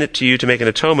have given it to you to make an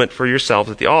atonement for yourselves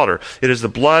at the altar. It is the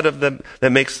blood of them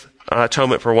that makes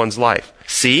atonement for one's life.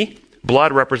 See?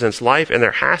 Blood represents life, and there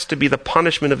has to be the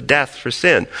punishment of death for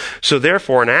sin. So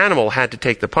therefore, an animal had to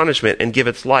take the punishment and give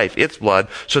its life, its blood,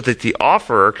 so that the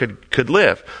offerer could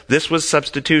live. This was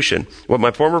substitution, what my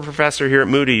former professor here at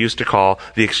Moody used to call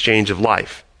the exchange of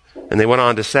life. And they went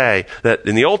on to say that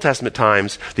in the Old Testament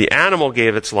times, the animal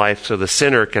gave its life so the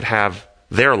sinner could have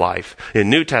their life. In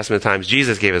New Testament times,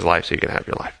 Jesus gave his life so you could have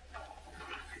your life.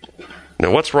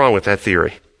 Now, what's wrong with that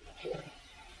theory?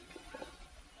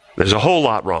 There's a whole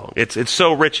lot wrong. It's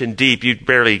so rich and deep, you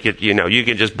barely get, you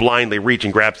can just blindly reach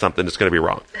and grab something that's going to be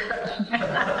wrong.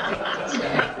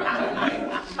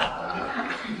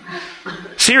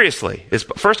 Seriously.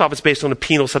 First off, it's based on a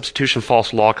penal substitution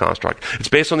false law construct. It's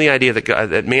based on the idea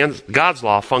that God's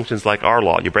law functions like our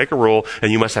law. You break a rule,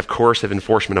 and you must have coercive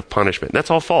enforcement of punishment. That's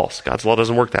all false. God's law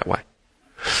doesn't work that way.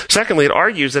 Secondly, it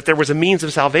argues that there was a means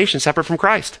of salvation separate from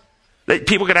Christ. That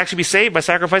people could actually be saved by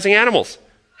sacrificing animals.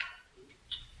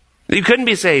 You couldn't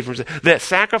be saved from the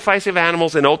sacrifice of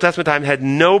animals in Old Testament time had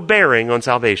no bearing on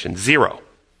salvation. Zero.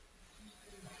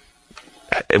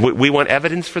 We want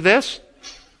evidence for this?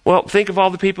 Well, think of all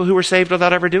the people who were saved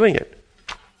without ever doing it.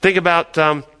 Think about,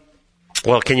 can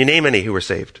you name any who were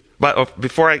saved? But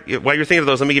while you're thinking of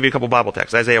those, let me give you a couple Bible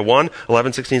texts. Isaiah 1,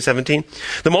 11, 16, 17.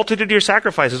 The multitude of your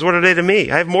sacrifices, what are they to me?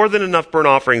 I have more than enough burnt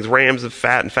offerings, rams of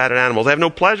fat and fatted animals. I have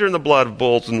no pleasure in the blood of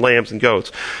bulls and lambs and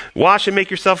goats. Wash and make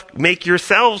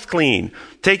yourselves clean.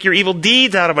 Take your evil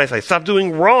deeds out of my sight. Stop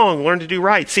doing wrong. Learn to do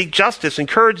right. Seek justice.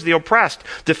 Encourage the oppressed.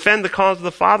 Defend the cause of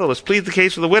the fatherless. Plead the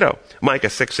case of the widow. Micah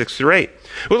 6, 6-8.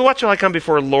 With what shall I come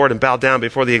before the Lord and bow down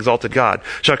before the exalted God?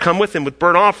 Shall I come with him with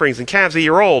burnt offerings and calves a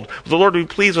year old? Will the Lord be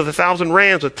pleased with 1,000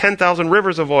 rams, with 10,000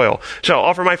 rivers of oil? Shall I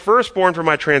offer my firstborn for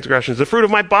my transgressions, the fruit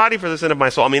of my body for the sin of my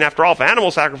soul? After all, if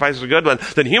animal sacrifices are good,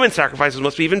 then human sacrifices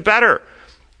must be even better.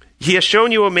 He has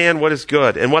shown you, a man, what is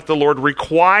good and what the Lord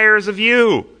requires of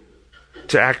you: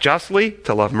 to act justly,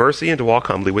 to love mercy, and to walk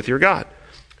humbly with your God.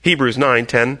 Hebrews 9,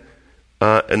 9,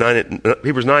 9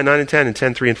 and 10, and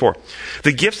 10, 3 and 4.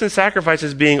 The gifts and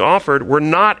sacrifices being offered were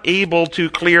not able to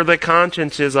clear the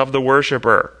consciences of the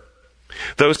worshiper.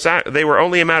 They were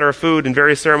only a matter of food and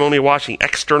various ceremonial washing,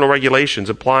 external regulations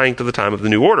applying to the time of the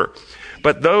new order.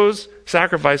 But those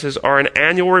sacrifices are an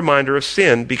annual reminder of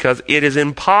sin, because it is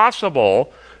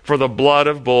impossible for the blood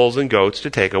of bulls and goats to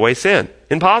take away sin.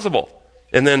 Impossible.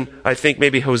 And then I think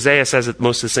maybe Hosea says it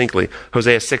most succinctly.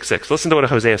 Hosea 6:6. Listen to what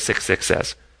Hosea 6:6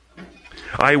 says.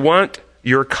 I want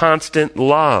your constant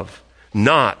love,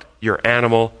 not your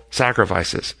animal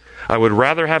sacrifices. I would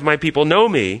rather have my people know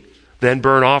me than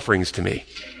burn offerings to me.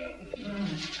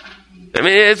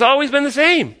 It's always been the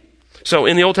same. So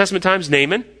in the Old Testament times,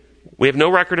 Naaman, we have no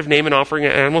record of Naaman offering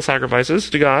animal sacrifices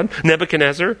to God.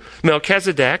 Nebuchadnezzar,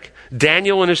 Melchizedek,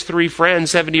 Daniel and his 3 friends,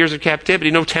 70 years of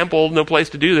captivity, no temple, no place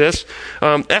to do this.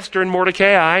 Esther and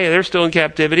Mordecai, they're still in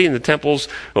captivity, and the temple's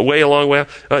a long way.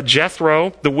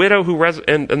 Jethro, the widow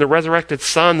and the resurrected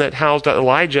son that housed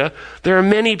Elijah. There are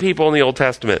many people in the Old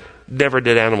Testament never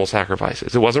did animal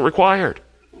sacrifices. It wasn't required.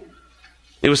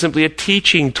 It was simply a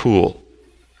teaching tool.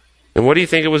 And what do you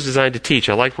think it was designed to teach?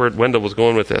 I like where Wendell was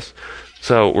going with this.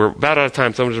 So we're about out of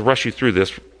time, so I'm going to rush you through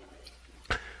this.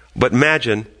 But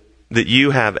imagine that you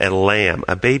have a lamb,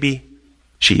 a baby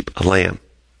sheep, a lamb,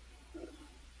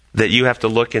 that you have to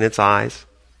look in its eyes,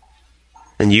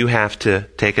 and you have to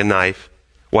take a knife.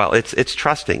 Well, it's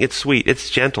trusting, it's sweet,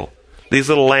 it's gentle. These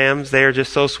little lambs, they are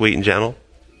just so sweet and gentle.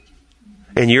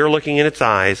 And you're looking in its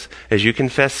eyes as you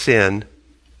confess sin,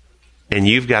 and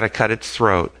you've got to cut its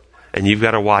throat, and you've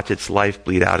got to watch its life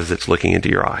bleed out as it's looking into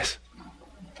your eyes.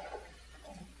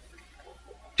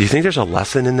 Do you think there's a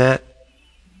lesson in that?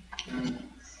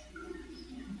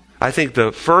 I think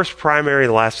the first primary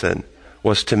lesson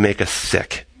was to make us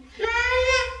sick.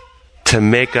 To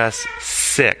make us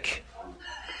sick.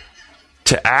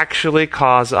 To actually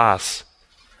cause us.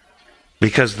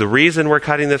 Because the reason we're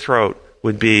cutting the throat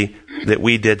would be that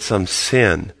we did some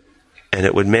sin. And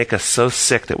it would make us so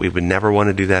sick that we would never want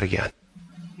to do that again.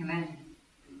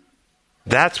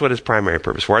 That's what his primary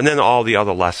purpose for. And then all the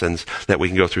other lessons that we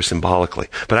can go through symbolically.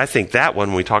 But I think that one,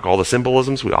 when we talk all the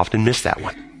symbolisms, we often miss that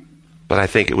one. But I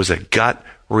think it was a gut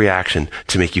reaction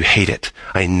to make you hate it.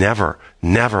 I never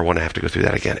want to have to go through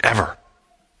that again, ever.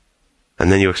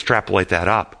 And then you extrapolate that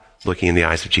up, looking in the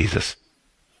eyes of Jesus.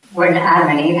 When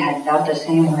Adam and Eve had felt the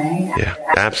same way. Yeah,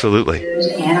 absolutely. Those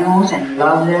animals and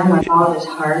loved them with all his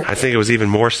heart. I think it was even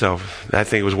more so. I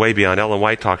think it was way beyond. Ellen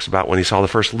White talks about when he saw the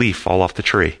first leaf fall off the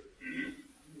tree.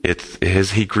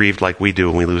 He grieved like we do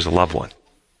when we lose a loved one.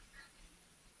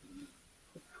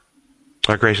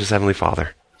 Our gracious Heavenly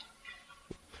Father,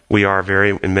 we are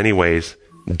in many ways,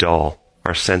 dull.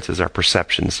 Our senses, our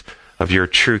perceptions of your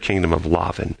true kingdom of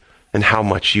love and how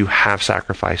much you have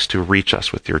sacrificed to reach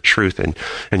us with your truth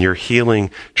and your healing,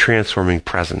 transforming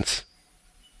presence.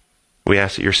 We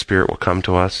ask that your Spirit will come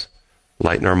to us,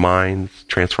 lighten our minds,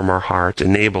 transform our hearts,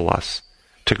 enable us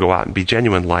to go out and be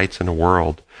genuine lights in a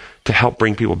world, to help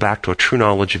bring people back to a true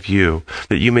knowledge of you,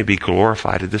 that you may be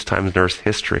glorified at this time in Earth's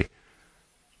history.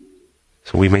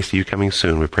 So we may see you coming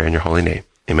soon. We pray in your holy name.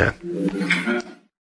 Amen.